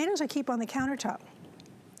 My tomatoes I keep on the countertop.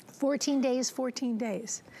 14 days, 14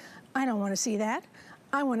 days. I don't want to see that.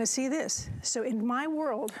 I want to see this. So in my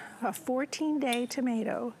world, a 14-day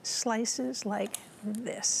tomato slices like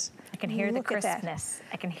this. can hear the crispness.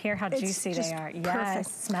 I can hear how juicy they are. Yes, perfect.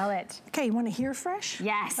 Smell it. Okay, you want to hear fresh?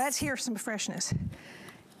 Yes. Let's hear some freshness.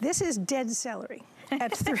 This is dead celery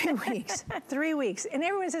at 3 weeks. 3 weeks. And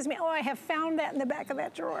everyone says to me, oh, I have found that in the back of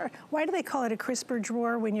that drawer. Why do they call it a crisper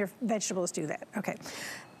drawer when your vegetables do that? Okay.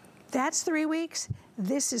 That's 3 weeks.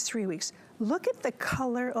 This is 3 weeks. Look at the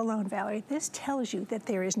color alone, Valerie. This tells you that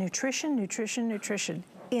there is nutrition, nutrition, nutrition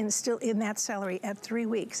still in that celery at 3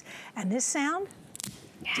 weeks. And this sound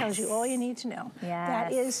tells you all you need to know. Yes.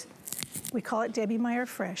 That is, we call it Debbie Meyer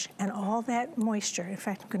Fresh, and all that moisture. In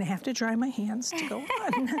fact, I'm gonna have to dry my hands to go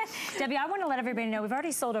on. Debbie, I wanna let everybody know, we've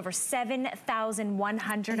already sold over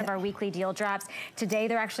 7,100 of our weekly deal drops. Today,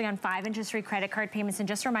 they're actually on 5 interest-free credit card payments, and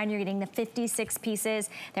just a reminder, you're getting the 56 pieces.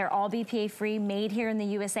 They're all BPA-free, made here in the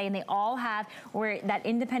USA, and they all have that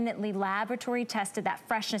independently laboratory tested, that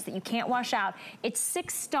freshness that you can't wash out. It's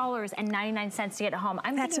 $6.99 to get it home.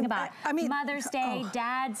 I'm thinking about Mother's Day,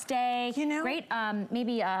 Dad's Day, you know, great,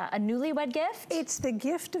 maybe a newlywed gift? It's the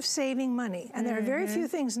gift of saving money. And there are very few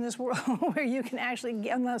things in this world where you can actually,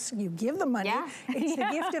 unless you give them money, it's the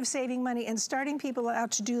gift of saving money and starting people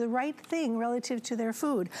out to do the right thing relative to their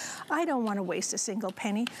food. I don't want to waste a single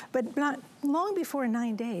penny, but not long before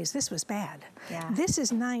 9 days, this was bad. This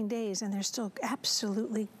is 9 days and they're still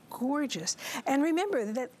absolutely gorgeous. And remember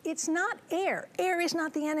that it's not air. Air is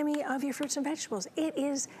not the enemy of your fruits and vegetables. It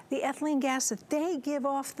is the ethylene gas that they give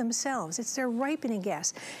off themselves. It's their ripening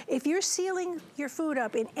gas. If you're sealing your food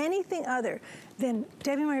up in anything other than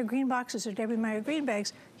Debbie Meyer green boxes or Debbie Meyer green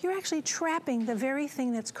bags, you're actually trapping the very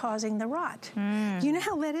thing that's causing the rot. You know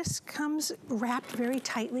how lettuce comes wrapped very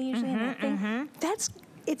tightly usually in that thing?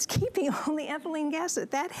 It's keeping all the ethylene gas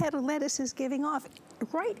that head of lettuce is giving off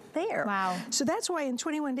right there. Wow. So that's why in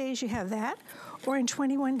 21 days you have that, or in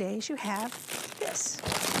 21 days you have this.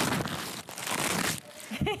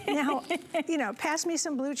 Now, you know, pass me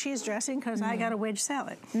some blue cheese dressing because I got a wedge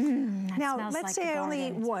salad. Now, let's say I only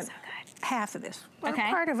eat one. Half of this, or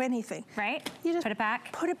part of anything. Right, you just put it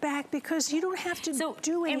back? Put it back because you don't have to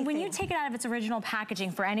do anything. And when you take it out of its original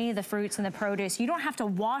packaging for any of the fruits and the produce, you don't have to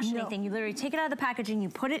wash anything. You literally take it out of the packaging, you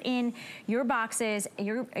put it in your boxes,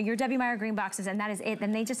 your Debbie Meyer green boxes, and that is it.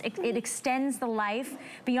 And they just, it extends the life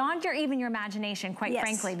beyond even your imagination, quite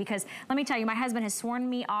frankly, because let me tell you, my husband has sworn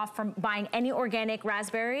me off from buying any organic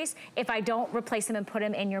raspberries if I don't replace them and put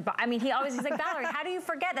them in your box. I mean, he's like, Valerie, how do you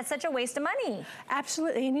forget? That's such a waste of money.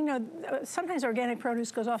 Absolutely, and you know, sometimes organic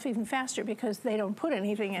produce goes off even faster because they don't put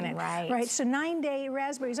anything in it. Right. So 9-day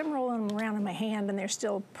raspberries, I'm rolling them around in my hand and they're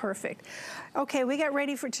still perfect. Okay, we got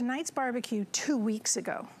ready for tonight's barbecue 2 weeks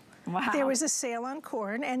ago. Wow. There was a sale on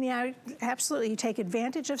corn, and yeah, absolutely, you take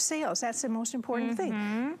advantage of sales. That's the most important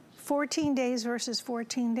thing. 14 days versus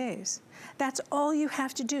 14 days. That's all you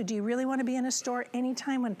have to do. Do you really want to be in a store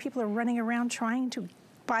anytime when people are running around trying to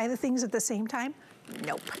buy the things at the same time?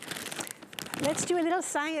 Nope. Let's do a little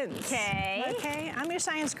science. Okay, I'm your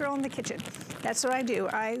science girl in the kitchen. That's what I do.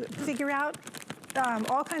 I figure out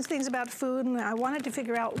all kinds of things about food, and I wanted to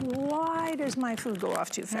figure out, why does my food go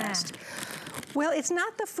off too fast? Well, it's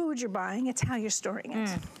not the food you're buying, it's how you're storing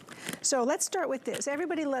it. So let's start with this.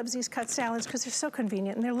 Everybody loves these cut salads because they're so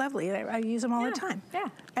convenient and they're lovely. I use them all the time.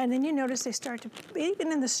 And then you notice they start to,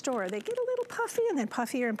 even in the store, they get a little puffy and then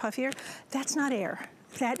puffier and puffier. That's not air.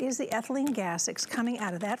 That is the ethylene gas that's coming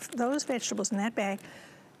out of those vegetables in that bag,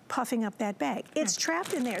 puffing up that bag. It's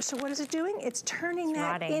trapped in there. So what is it doing? It's turning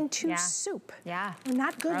that into soup.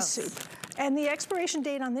 Not good soup. And the expiration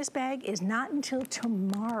date on this bag is not until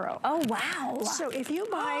tomorrow. Oh, wow. So if you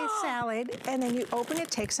buy salad and then you open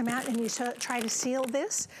it, take some out, and you try to seal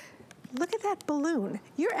this, look at that balloon.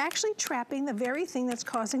 You're actually trapping the very thing that's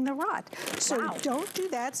causing the rot. So don't do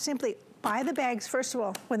that. Simply buy the bags, first of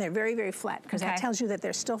all, when they're very, very flat, because that tells you that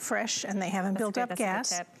they're still fresh and they haven't built up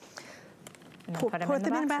gas. Put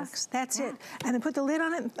them in a box. That's it. And then put the lid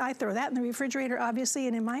on it. I throw that in the refrigerator, obviously.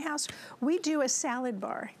 And in my house, we do a salad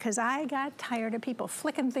bar because I got tired of people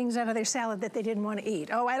flicking things out of their salad that they didn't want to eat.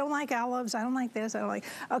 Oh, I don't like olives. I don't like this. I don't like.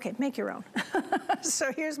 Okay, make your own.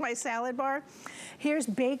 So here's my salad bar. Here's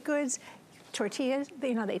baked goods. Tortillas,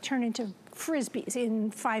 you know, they turn into Frisbees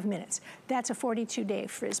in 5 minutes. That's a 42-day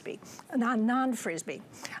Frisbee, non-Frisbee.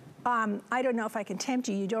 I don't know if I can tempt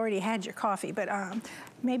you. You'd already had your coffee, but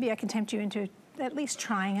maybe I can tempt you into at least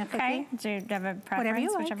trying a cookie. Do you have a preference? Whatever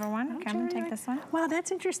you like. Whichever one. Okay, I'm gonna take this one. Wow,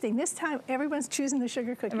 that's interesting. This time, everyone's choosing the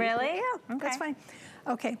sugar cookie. Really? Yeah, that's fine.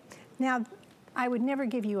 Okay, now, I would never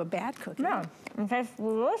give you a bad cookie. No, it tastes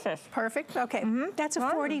delicious. Perfect, okay. That's a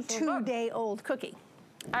 42-day-old cookie.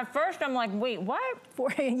 At first, I'm like, wait, what?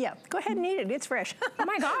 Yeah, go ahead and eat it. It's fresh. Oh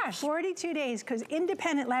my gosh. 42 days, because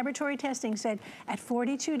independent laboratory testing said at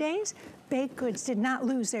 42 days, baked goods did not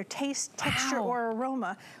lose their taste, texture, or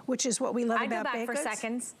aroma, which is what we love about baked goods. I go back for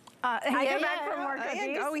seconds. I go back for more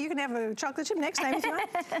cookies. Oh, you can have a chocolate chip next time if you want.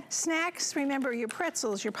 Snacks, remember your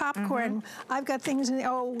pretzels, your popcorn. I've got things in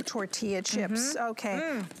the, tortilla chips.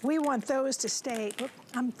 Okay, we want those to stay,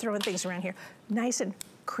 I'm throwing things around here, nice and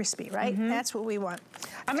crispy, right? That's what we want.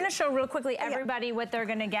 I'm going to show real quickly everybody what they're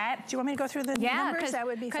going to get. Do you want me to go through the numbers? That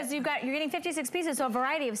would be fun. Because you're getting 56 pieces, so a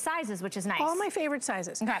variety of sizes, which is nice. All my favorite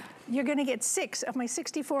sizes. Okay. You're going to get 6 of my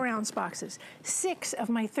 64-ounce boxes, 6 of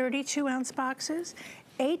my 32-ounce boxes,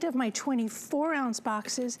 8 of my 24-ounce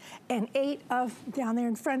boxes, and 8 of, down there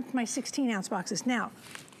in front, my 16-ounce boxes. Now,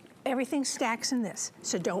 everything stacks in this,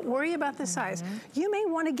 so don't worry about the size. You may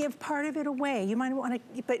want to give part of it away. You might want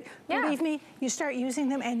to, but believe me, you start using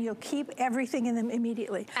them and you'll keep everything in them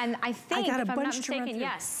immediately. And I think, if I'm not mistaken,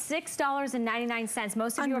 yes, $6.99.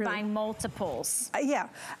 Most of you are buying multiples. Yeah,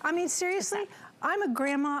 I mean, seriously, I'm a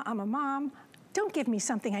grandma, I'm a mom. Don't give me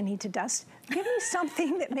something I need to dust. Give me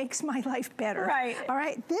something that makes my life better. Right. All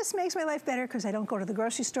right, this makes my life better because I don't go to the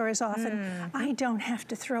grocery store as often. I don't have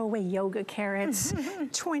to throw away yoga carrots.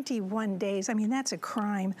 21 days, I mean, that's a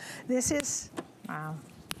crime. This is,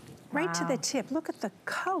 right to the tip. Look at the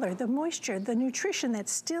color, the moisture, the nutrition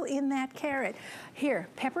that's still in that carrot. Here,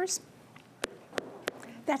 peppers.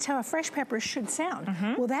 That's how a fresh pepper should sound.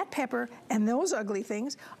 Well, that pepper and those ugly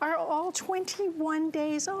things are all 21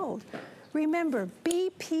 days old. Remember,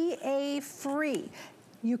 BPA free.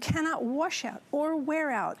 You cannot wash out or wear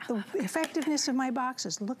out the effectiveness of my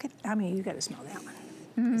boxes. Look at, I mean, you gotta smell that one.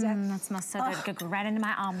 That smells so good. Could go right into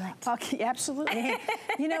my omelet. Okay, absolutely. Hey,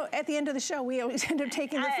 you know, at the end of the show, we always end up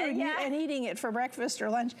taking the food and eating it for breakfast or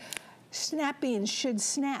lunch. Snap beans should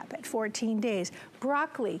snap at 14 days.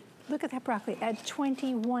 Broccoli, look at that broccoli at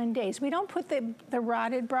 21 days. We don't put the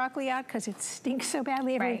rotted broccoli out because it stinks so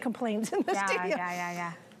badly. Everyone complains in the studio.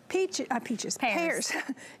 Pears.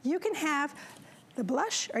 You can have the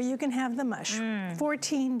blush or you can have the mush.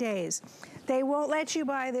 14 days. They won't let you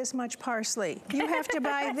buy this much parsley. You have to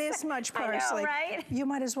buy this much parsley. I know, right? You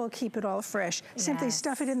might as well keep it all fresh. Simply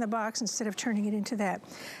stuff it in the box instead of turning it into that.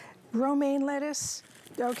 Romaine lettuce,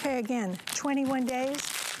 okay, again, 21 days.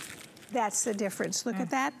 That's the difference. Look at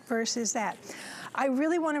that versus that. I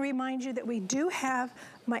really want to remind you that we do have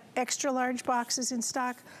my extra large boxes in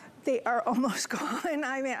stock. They are almost gone.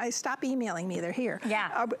 I mean, stop emailing me, they're here.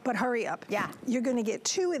 But hurry up. You're gonna get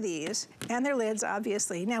 2 of these and their lids,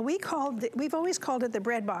 obviously. Now we've always called it the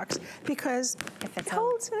bread box because it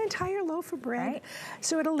holds an entire loaf of bread.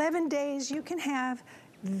 So at 11 days, you can have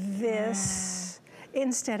this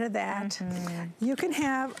instead of that. You can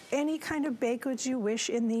have any kind of baked goods you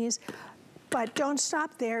wish in these. But don't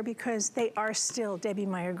stop there because they are still Debbie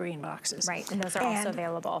Meyer green boxes. Right, and those are also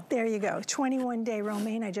available. There you go, 21-day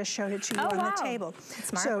romaine. I just showed it to you on the table.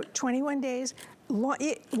 Smart. So 21 days,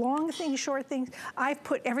 long things, short things. I've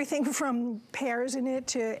put everything from pears in it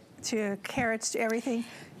to carrots to everything.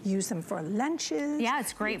 Use them for lunches. Yeah,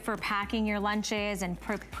 it's great for packing your lunches and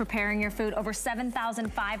preparing your food. Over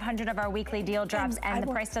 7,500 of our weekly deal drops, and the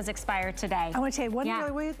price does expire today. I want to tell you one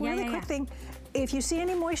really quick thing. If you see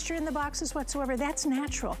any moisture in the boxes whatsoever, that's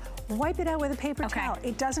natural. Wipe it out with a paper towel.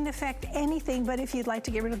 It doesn't affect anything, but if you'd like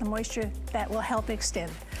to get rid of the moisture, that will help extend.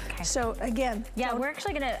 So again, we're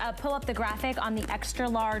actually gonna pull up the graphic on the extra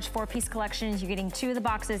large 4-piece collections. You're getting 2 of the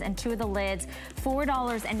boxes and 2 of the lids,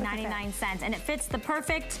 $4.99, and it fits the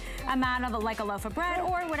perfect amount of like a loaf of bread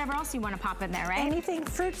or whatever else you want to pop in there, right? Anything,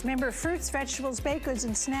 fruits, remember fruits, vegetables, baked goods,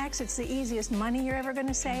 and snacks, it's the easiest money you're ever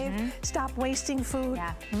gonna save. Stop wasting food.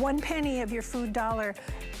 1 penny of your food dollar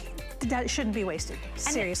that shouldn't be wasted.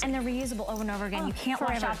 Seriously. And they're reusable over and over again. You can't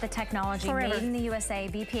wash out the technology. Made in the USA,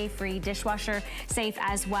 BPA free, dishwasher safe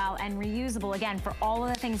as well, and reusable again for all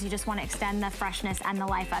of the things you just want to extend the freshness and the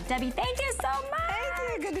life of. Debbie, thank you so much.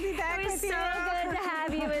 Thank you. Good to be back with you. It was so good to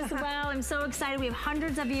have you as well. I'm so excited. We have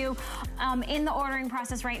hundreds of you in the ordering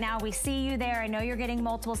process right now. We see you there. I know you're getting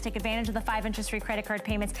multiples. Take advantage of the 5 interest-free credit card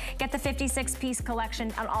payments. Get the 56-piece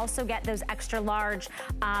collection and also get those extra large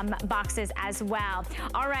boxes as well.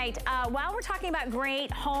 All right. While we're talking about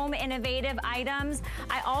great home innovative items,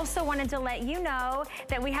 I also wanted to let you know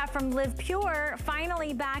that we have from Live Pure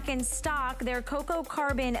finally back in stock their cocoa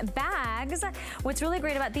carbon bags. What's really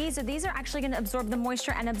great about these are actually going to absorb the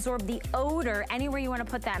moisture and absorb the odor anywhere you want to want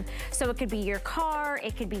to put them. So it could be your car,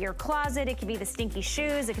 it could be your closet, it could be the stinky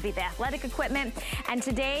shoes, it could be the athletic equipment. And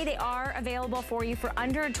today they are available for you for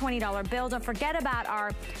under a $20 bill. Don't forget about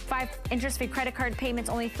our 5 interest-free credit card payments,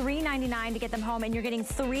 only $3.99 to get them home. And you're getting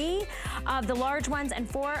 3 of the large ones and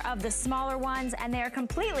 4 of the smaller ones, and they're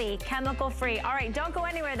completely chemical-free. All right, don't go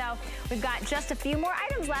anywhere though. We've got just a few more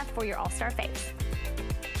items left for your All-Star Faves.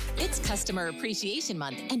 It's Customer Appreciation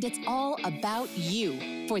Month, and it's all about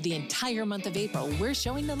you. For the entire month of April, we're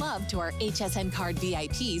showing the love to our HSN card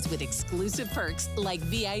VIPs with exclusive perks like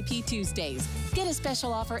VIP Tuesdays. Get a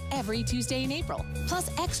special offer every Tuesday in April,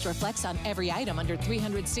 plus extra flex on every item under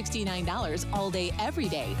 $369 all day, every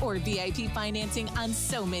day, or VIP financing on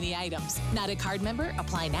so many items. Not a card member?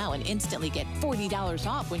 Apply now and instantly get $40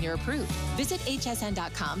 off when you're approved. Visit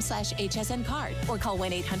hsn.com/HSN card or call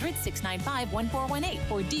 1-800-695-1418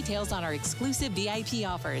 for details on our exclusive VIP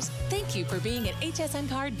offers. Thank you for being at HSN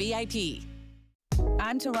Card VIP.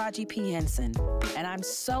 I'm Taraji P. Henson, and I'm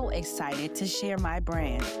so excited to share my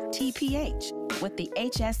brand, TPH, with the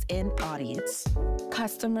HSN audience.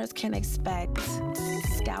 Customers can expect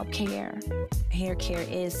scalp care. Hair care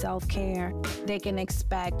is self-care. They can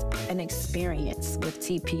expect an experience with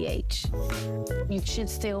TPH. You should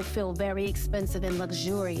still feel very expensive and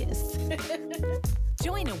luxurious.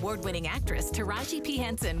 Join award-winning actress Taraji P.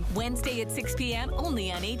 Henson Wednesday at 6 p.m.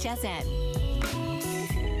 only on HSN.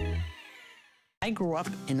 I grew up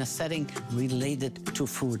in a setting related to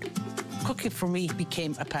food. Cooking for me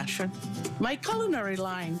became a passion. My culinary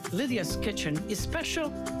line, Lydia's Kitchen, is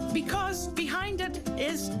special because behind it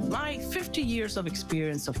is my 50 years of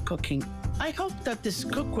experience of cooking. I hope that this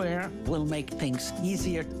cookware Will make things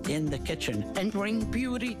easier in the kitchen. and bring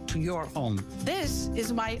beauty to your home. This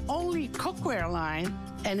is my only cookware line,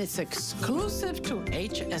 and it's exclusive to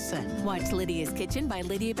HSN. Watch Lydia's Kitchen by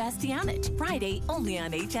Lydia Bastianich, Friday only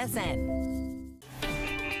on HSN.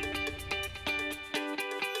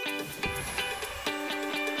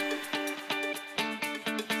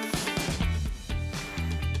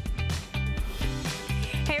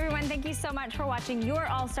 Thank you so much for watching your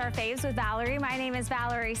All-Star Faves with Valerie. My name is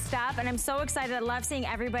Valerie Stupp, and I'm so excited. I love seeing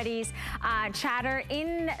everybody's chatter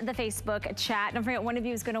in the Facebook chat. Don't forget, one of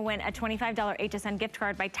you is going to win a $25 HSN gift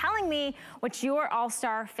card by telling me what your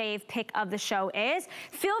All-Star Fave pick of the show is.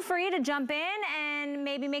 Feel free to jump in and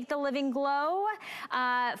maybe make the living glow.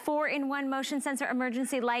 4-in-1 motion sensor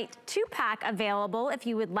emergency light 2-pack available if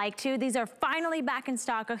you would like to. These are finally back in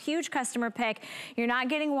stock, a huge customer pick. You're not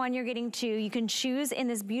getting one, you're getting 2. You can choose in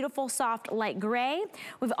this beautiful soft light gray.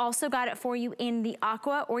 We've also got it for you in the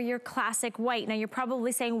aqua or your classic white. Now you're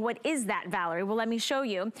probably saying, what is that, Valerie? Well, let me show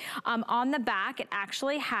you. On the back, it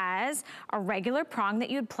actually has a regular prong that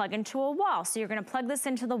you'd plug into a wall. So you're gonna plug this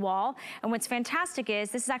into the wall. And what's fantastic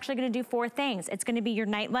is this is actually gonna do 4 things. It's gonna be your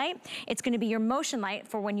night light. It's gonna be your motion light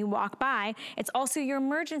for when you walk by. It's also your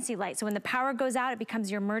emergency light. So when the power goes out, it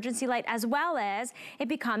becomes your emergency light, as well as it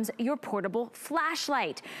becomes your portable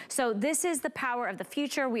flashlight. So this is the power of the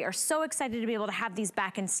future. We are so excited to be able to have these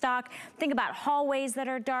back in stock. Think about hallways that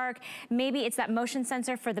are dark. Maybe it's that motion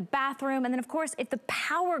sensor for the bathroom. And then of course, if the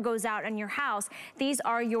power goes out in your house, these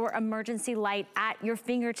are your emergency light at your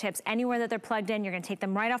fingertips. Anywhere that they're plugged in, you're gonna take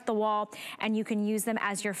them right off the wall and you can use them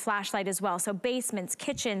as your flashlight as well. So basements,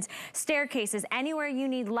 kitchens, staircases, anywhere you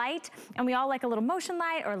need light, and we all like a little motion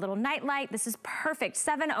light or a little night light, this is perfect.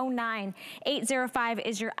 709-805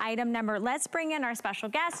 is your item number. Let's bring in our special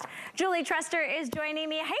guest. Julie Trester is joining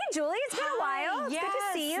me. Hey, Julie, it's been a while. It's yes, good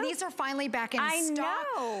to see you. These are finally back in stock. I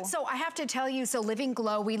know. So I have to tell you, so Living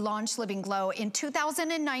Glow, we launched Living Glow in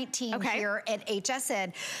 2019 here at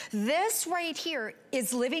HSN. This right here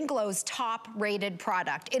is Living Glow's top rated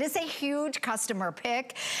product. It is a huge customer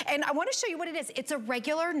pick. And I want to show you what it is. It's a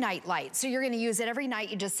regular night light. So you're going to use it every night.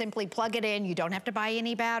 You just simply plug it in. You don't have to buy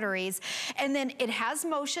any batteries. And then it has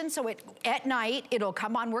motion. So at night, it'll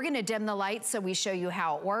come on. We're going to dim the lights so we show you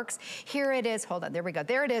how it works. Here it is. Hold on. There we go.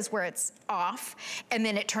 There it is where it's off. And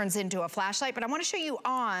then it turns into a flashlight. But I want to show you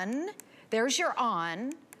on. There's your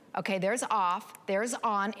on. Okay, there's off, there's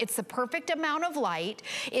on. It's the perfect amount of light.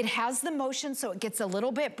 It has the motion so it gets a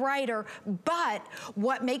little bit brighter, but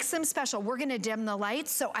what makes them special, we're gonna dim the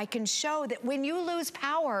lights so I can show that when you lose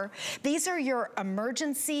power, these are your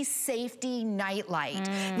emergency safety night light.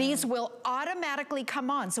 These will automatically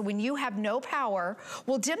come on. So when you have no power,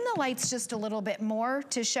 we'll dim the lights just a little bit more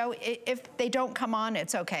to show if they don't come on,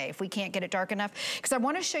 it's okay, if we can't get it dark enough. Because I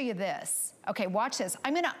wanna show you this. Okay, watch this.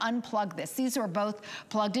 I'm gonna unplug this. These are both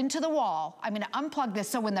plugged into the wall. I'm gonna unplug this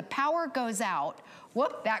so when the power goes out,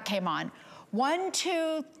 whoop, that came on. 1,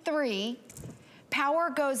 2, 3, power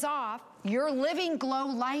goes off. your Living Glow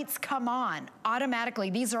lights come on automatically.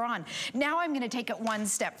 These are on. Now I'm gonna take it one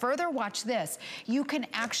step further. Watch this. You can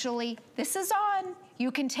actually, this is on. You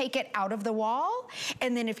can take it out of the wall,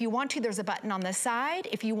 and then if you want to, there's a button on the side.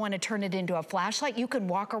 If you want to turn it into a flashlight, you can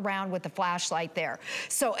walk around with the flashlight there.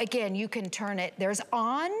 So again, you can turn it, there's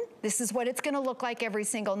on. This is what it's gonna look like every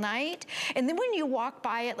single night. And then when you walk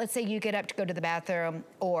by it, let's say you get up to go to the bathroom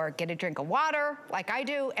or get a drink of water, like I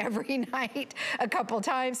do every night a couple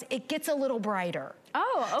times, it gets a little brighter.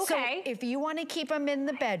 Oh, okay. So if you want to keep them in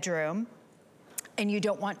the bedroom, and you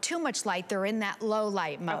don't want too much light, they're in that low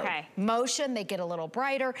light mode. Okay. Motion, they get a little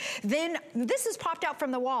brighter. Then this is popped out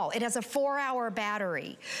from the wall. It has a 4-hour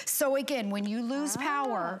battery. So again, when you lose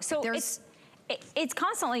power, so it's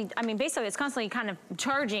constantly, I mean, basically it's constantly kind of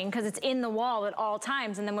charging because it's in the wall at all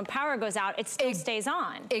times, and then when power goes out, it still stays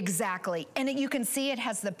on. Exactly. And you can see it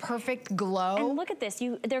has the perfect glow. And look at this,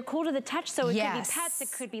 they're cool to the touch, so it could be pets,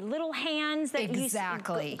 it could be little hands that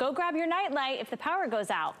you go grab your nightlight if the power goes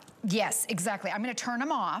out. Yes, exactly. I'm gonna turn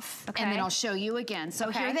them off, and then I'll show you again.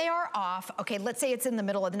 So here they are off. Okay, let's say it's in the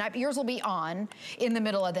middle of the night, but yours will be on in the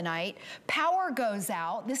middle of the night. Power goes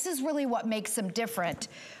out. This is really what makes them different.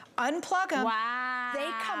 Unplug them. Wow. They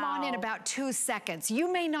come on in about 2 seconds.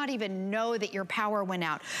 You may not even know that your power went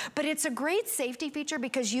out, but it's a great safety feature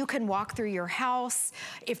because you can walk through your house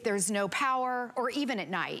if there's no power, or even at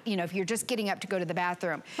night, you know, if you're just getting up to go to the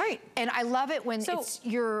bathroom. Right. And I love it when it's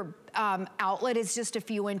your outlet is just a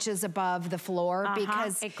few inches above the floor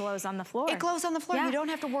because it glows on the floor. It glows on the floor. Yeah. You don't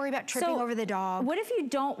have to worry about tripping over the dog. What if you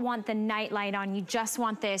don't want the night light on? You just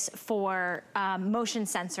want this for motion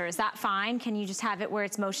sensor. Is that fine? Can you just have it where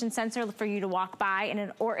it's motion sensor for you to walk by,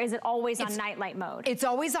 and or is it always on night light mode? It's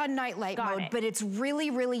always on night light mode, but it's really,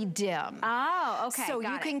 really dim. Oh, okay. So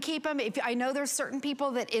you can keep them. If I know there's certain people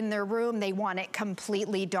that in their room they want it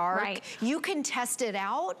completely dark. Right. You can test it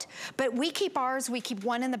out, but we keep ours. We keep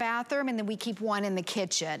one in the bathroom, and then we keep one in the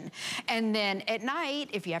kitchen. And then at night,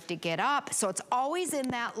 if you have to get up, so it's always in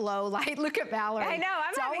that low light. Look at Valerie. I know,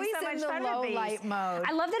 I'm having so much fun with these. It's always in the low light mode.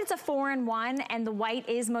 I love that it's a 4-in-1, and the white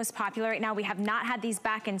is most popular right now. We have not had these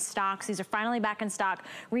back in stock, so these are finally back in stock.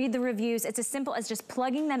 Read the reviews. It's as simple as just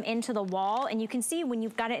plugging them into the wall, and you can see when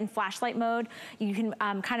you've got it in flashlight mode, you can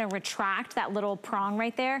kind of retract that little prong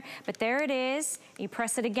right there. But there it is. You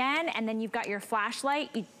press it again, and then you've got your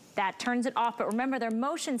flashlight. That turns it off, but remember they're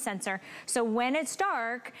motion sensor, so when it's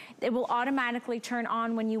dark, it will automatically turn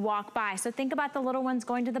on when you walk by. So think about the little ones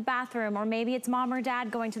going to the bathroom, or maybe it's mom or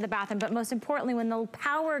dad going to the bathroom, but most importantly, when the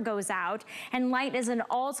power goes out, and light is an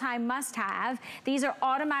all-time must-have, these are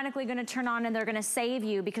automatically gonna turn on, and they're gonna save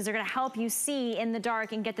you because they're gonna help you see in the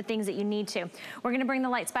dark and get the things that you need to. We're gonna bring the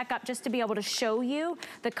lights back up just to be able to show you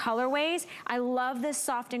the colorways. I love this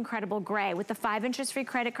soft, incredible gray. With the 5 interest-free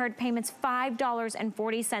credit card payments,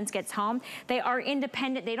 $5.40 gets home. They are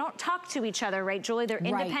independent. They don't talk to each other, right, Julie? They're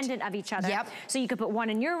independent of each other. Yep. So you could put one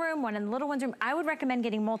in your room, one in the little one's room. I would recommend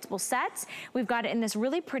getting multiple sets. We've got it in this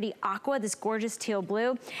really pretty aqua, this gorgeous teal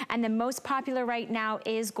blue. And the most popular right now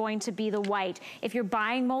is going to be the white. If you're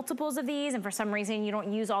buying multiples of these and for some reason you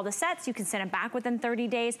don't use all the sets, you can send it back within 30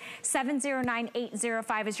 days.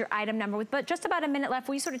 709805 is your item number. With but just about a minute left,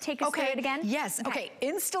 will you sort of take us through it again? Yes. Okay.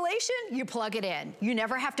 Installation, you plug it in. You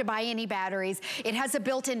never have to buy any batteries. It has a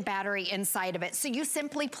built-in battery inside of it. So you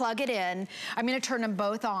simply plug it in. I'm gonna turn them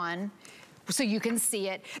both on so you can see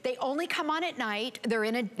it. They only come on at night.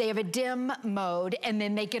 They have a dim mode, and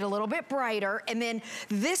then they get a little bit brighter. And then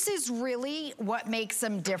this is really what makes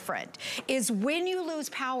them different, is when you lose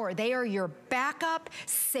power, they are your backup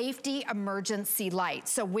safety emergency light.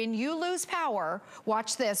 So when you lose power,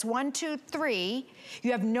 watch this, 1, 2, 3,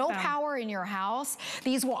 you have no power in your house,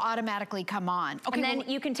 these will automatically come on. Okay, and then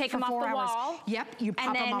you can take them off the wall. Yep, you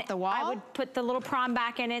pop them off the wall. I would put the little prom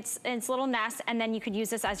back in its little nest, and then you could use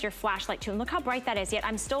this as your flashlight too. And look how bright that is. Yet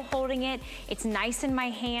I'm still holding it. It's nice in my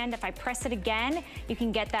hand. If I press it again, you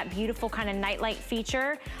can get that beautiful kind of nightlight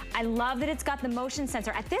feature. I love that it's got the motion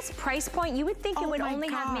sensor. At this price point, you would think it would only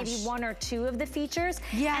have maybe 1 or 2 of the features.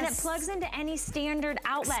 Yes. And it plugs into any standard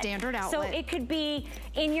outlet. Standard outlet. So it could be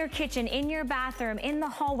in your kitchen, in your bathroom, in the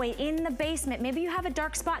hallway, in the basement. Maybe you have a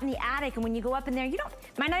dark spot in the attic, and when you go up in there, you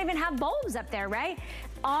might not even have bulbs up there, right?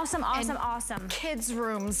 Awesome, awesome, awesome. Kids'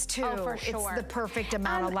 rooms too. Oh, for sure. It's the perfect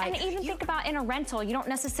amount of light. And even think about in a rental, you don't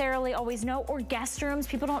necessarily always know, or guest rooms,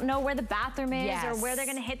 people don't know where the bathroom is or where they're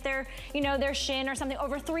gonna hit their, their shin or something.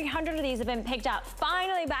 Over 300 of these have been picked up.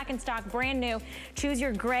 Finally back in stock, brand new. Choose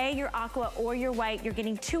your gray, your aqua, or your white. You're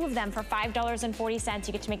getting 2 of them for $5.40.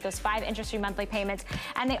 You get to make those 5 interest-free monthly payments.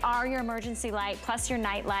 And they are your emergency light, plus your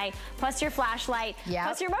night light, plus your flashlight,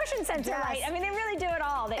 plus your motion sensor light. I mean, they really do it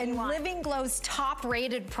all that you want. And Living Glow's top rated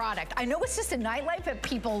underrated product. I know it's just a nightlight, but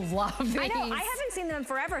people love these. I know, I haven't seen them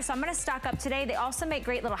forever, so I'm gonna stock up today. They also make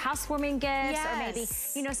great little housewarming gifts, or maybe,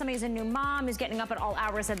 you know, somebody's a new mom who's getting up at all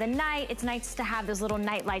hours of the night. It's nice to have those little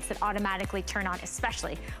night lights that automatically turn on,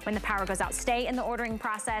 especially when the power goes out. Stay in the ordering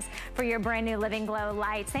process for your brand new Living Glow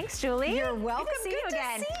lights. Thanks, Julie. You're welcome. Good to see you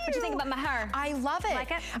again. What'd you think about my hair? I love it.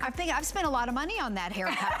 Like it? I think I've spent a lot of money on that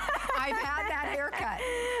haircut. I've had that haircut.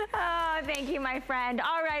 Oh, thank you, my friend.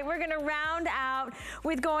 All right, we're gonna round out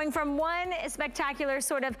with going from one spectacular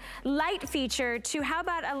sort of light feature to how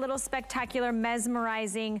about a little spectacular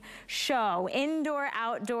mesmerizing show, indoor,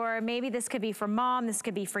 outdoor. Maybe this could be for mom, this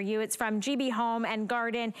could be for you. It's from GB Home and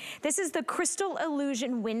Garden. This is the Crystal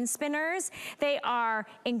Illusion Wind Spinners. They are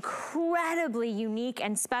incredibly unique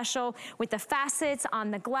and special with the facets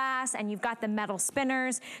on the glass, and you've got the metal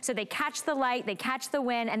spinners. So they catch the light, they catch the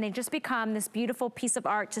wind, and they just become this beautiful piece of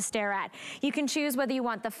art to stare at. You can choose whether you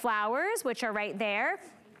want the flowers, which are right there,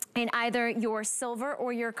 in either your silver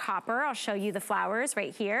or your copper. I'll show you the flowers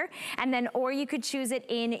right here. And then, or you could choose it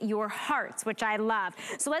in your hearts, which I love.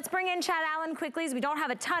 So let's bring in Chad Allen quickly, as we don't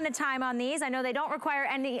have a ton of time on these. I know they don't require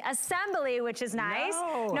any assembly, which is nice.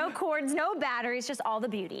 No cords, no batteries, just all the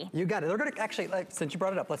beauty. You got it. They're gonna actually, like, since you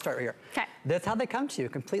brought it up, let's start right here. Okay. That's how they come to you,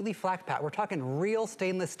 completely flat pack. We're talking real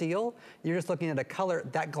stainless steel. You're just looking at a color.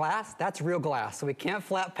 That glass, that's real glass. So we can't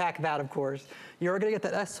flat pack that, of course. You're gonna get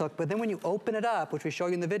that S hook, but then when you open it up, which we show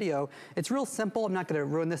you in the video, it's real simple. I'm not gonna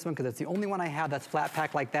ruin this one because it's the only one I have that's flat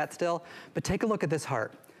packed like that still. But take a look at this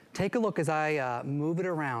heart. Take a look as I move it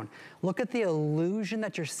around. Look at the illusion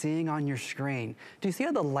that you're seeing on your screen. Do you see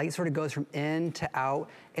how the light sort of goes from in to out?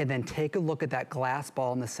 And then take a look at that glass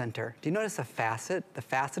ball in the center. Do you notice the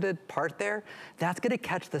faceted part there? That's gonna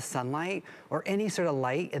catch the sunlight or any sort of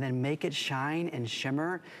light and then make it shine and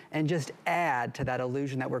shimmer and just add to that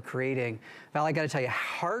illusion that we're creating. Val, I gotta tell you,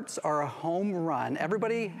 hearts are a home run.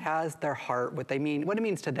 Everybody has their heart, what it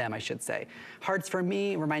means to them, I should say. Hearts for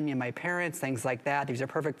me remind me of my parents, things like that. These are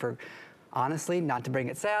perfect for, honestly, not to bring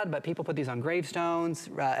it sad, but people put these on gravestones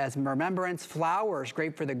as remembrance. Flowers,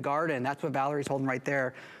 great for the garden. That's what Valerie's holding right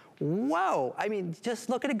there. Whoa, I mean, just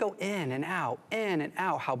look at it go in and out,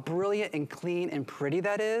 how brilliant and clean and pretty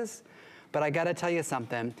that is. But I gotta tell you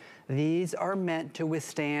something. These are meant to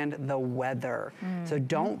withstand the weather. So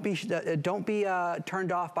don't be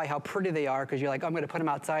turned off by how pretty they are because you're like, oh, I'm gonna put them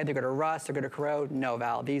outside, they're gonna rust, they're gonna corrode. No,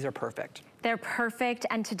 Val, these are perfect. They're perfect,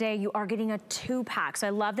 and today you are getting a 2-pack. So I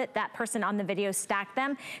love that that person on the video stacked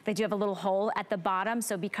them. They do have a little hole at the bottom.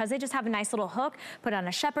 So because they just have a nice little hook, put on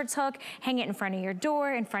a shepherd's hook, hang it in front of your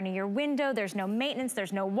door, in front of your window. There's no maintenance,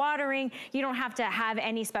 there's no watering. You don't have to have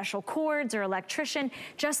any special cords or electrician,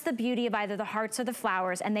 just the beauty of either the hearts or the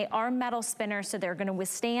flowers. And they are metal spinners, so they're gonna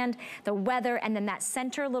withstand the weather. And then that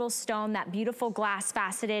center little stone, that beautiful glass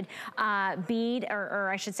faceted bead, or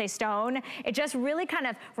I should say stone, it just really kind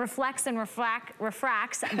of reflects and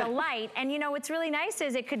refracts the light. And you know, what's really nice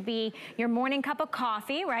is it could be your morning cup of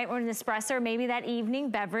coffee, right? Or an espresso, or maybe that evening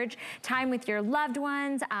beverage, time with your loved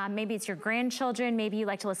ones. Maybe it's your grandchildren. Maybe you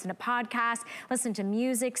like to listen to podcasts, listen to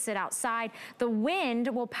music, sit outside. The wind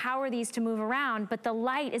will power these to move around, but the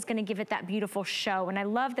light is gonna give it that beautiful show. And I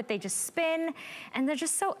love that they just spin, and they're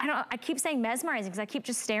just so, I keep saying mesmerizing because I keep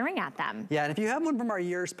just staring at them. Yeah, and if you have one from our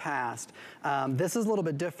years past, this is a little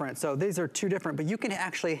bit different. So these are two different, but you can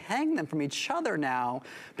actually hang them from each other now,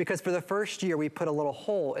 because for the first year we put a little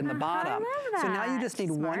hole in the bottom. I love that. So now you just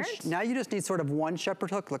need now you just need sort of one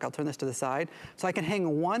shepherd hook. Look, I'll turn this to the side. So I can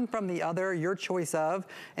hang one from the other, your choice of.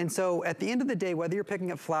 And so at the end of the day, whether you're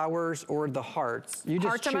picking up flowers or the hearts, you just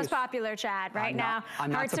Hearts are most popular, Chad, right now.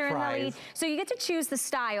 Hearts are in the lead. So you get to choose the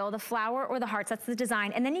style, the flower or the hearts, that's the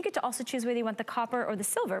design. And then you get to also choose whether you want the copper or the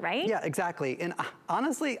silver, right? Yeah, exactly. And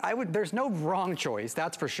honestly, there's no wrong choice,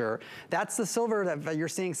 that's for sure. That's the silver that you're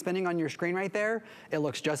seeing spinning on your screen right there. It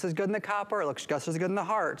looks just as good in the copper, it looks just as good in the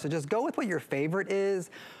heart. So just go with what your favorite is.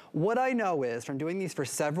 What I know is, from doing these for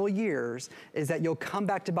several years, is that you'll come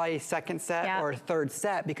back to buy a second set or a third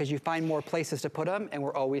set because you find more places to put them, and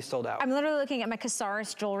we're always sold out. I'm literally looking at my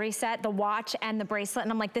Casares jewelry set, the watch and the bracelet,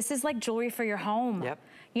 and I'm like, this is like jewelry for your home. Yep.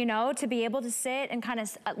 You know, to be able to sit and kind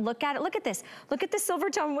of look at it. Look at this. Look at the silver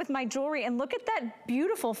tone with my jewelry, and look at that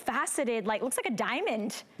beautiful faceted, like, looks like a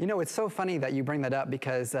diamond. You know, it's so funny that you bring that up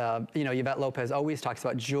because, you know, Yvette Lopez always talks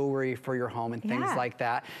about jewelry for your home and things like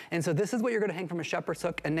that. And so this is what you're gonna hang from a shepherd's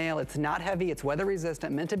hook, a nail. It's not heavy, it's weather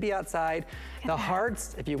resistant, meant to be outside. The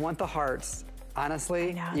hearts, if you want the hearts,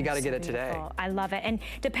 honestly, you got to get it today. I love it. And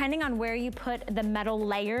depending on where you put the metal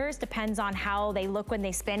layers, depends on how they look when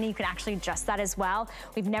they spin, and you can actually adjust that as well.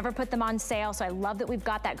 We've never put them on sale, so I love that we've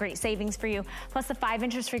got that great savings for you. Plus the 5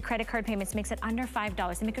 interest-free credit card payments makes it under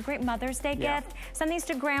 $5. They make a great Mother's Day gift. Send these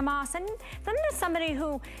to grandma, send them to somebody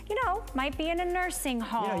who, you know, might be in a nursing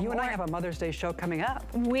home. You know, you and I have a Mother's Day show coming up.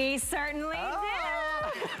 We certainly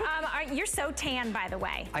do. You're so tan, by the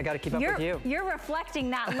way. I got to keep up with you. You're reflecting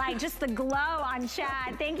that light, just the glow on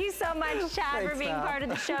Chad. Thank you so much, Chad, for being part of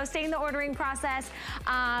the show. Stay in the ordering process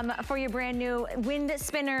for your brand new wind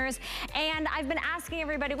spinners. And I've been asking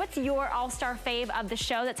everybody, what's your all-star fave of the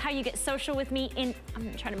show? That's how you get social with me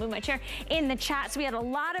I'm trying to move my chair, in the chat. So we had a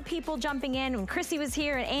lot of people jumping in when Chrissy was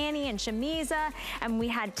here, and Annie and Shamiza, and we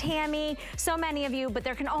had Tammy, so many of you, but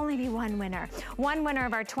there can only be one winner. One winner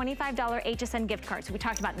of our $25 HSN gift cards. So we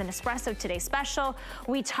talked about the Nespresso Today Special.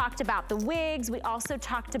 We talked about the wigs. We also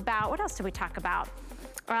talked about, what else did we talk about?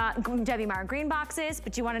 Debbie Meyer green boxes,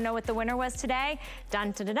 but you want to know what the winner was today?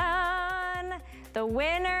 Dun, dun, dun, dun. The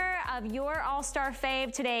winner of your all-star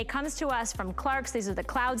fave today comes to us from Clark's. These are the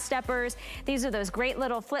Cloud Steppers. These are those great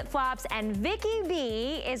little flip-flops. And Vicky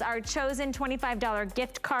B is our chosen $25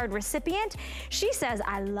 gift card recipient. She says,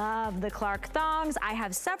 I love the Clark thongs. I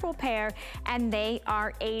have several pair and they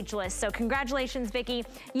are ageless. So congratulations, Vicky.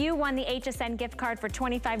 You won the HSN gift card for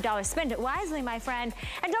 $25. Spend it wisely, my friend.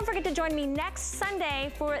 And don't forget to join me next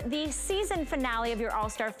Sunday for the season finale of your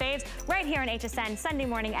all-star faves right here on HSN Sunday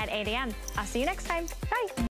morning at 8 a.m. I'll see you next time. Bye.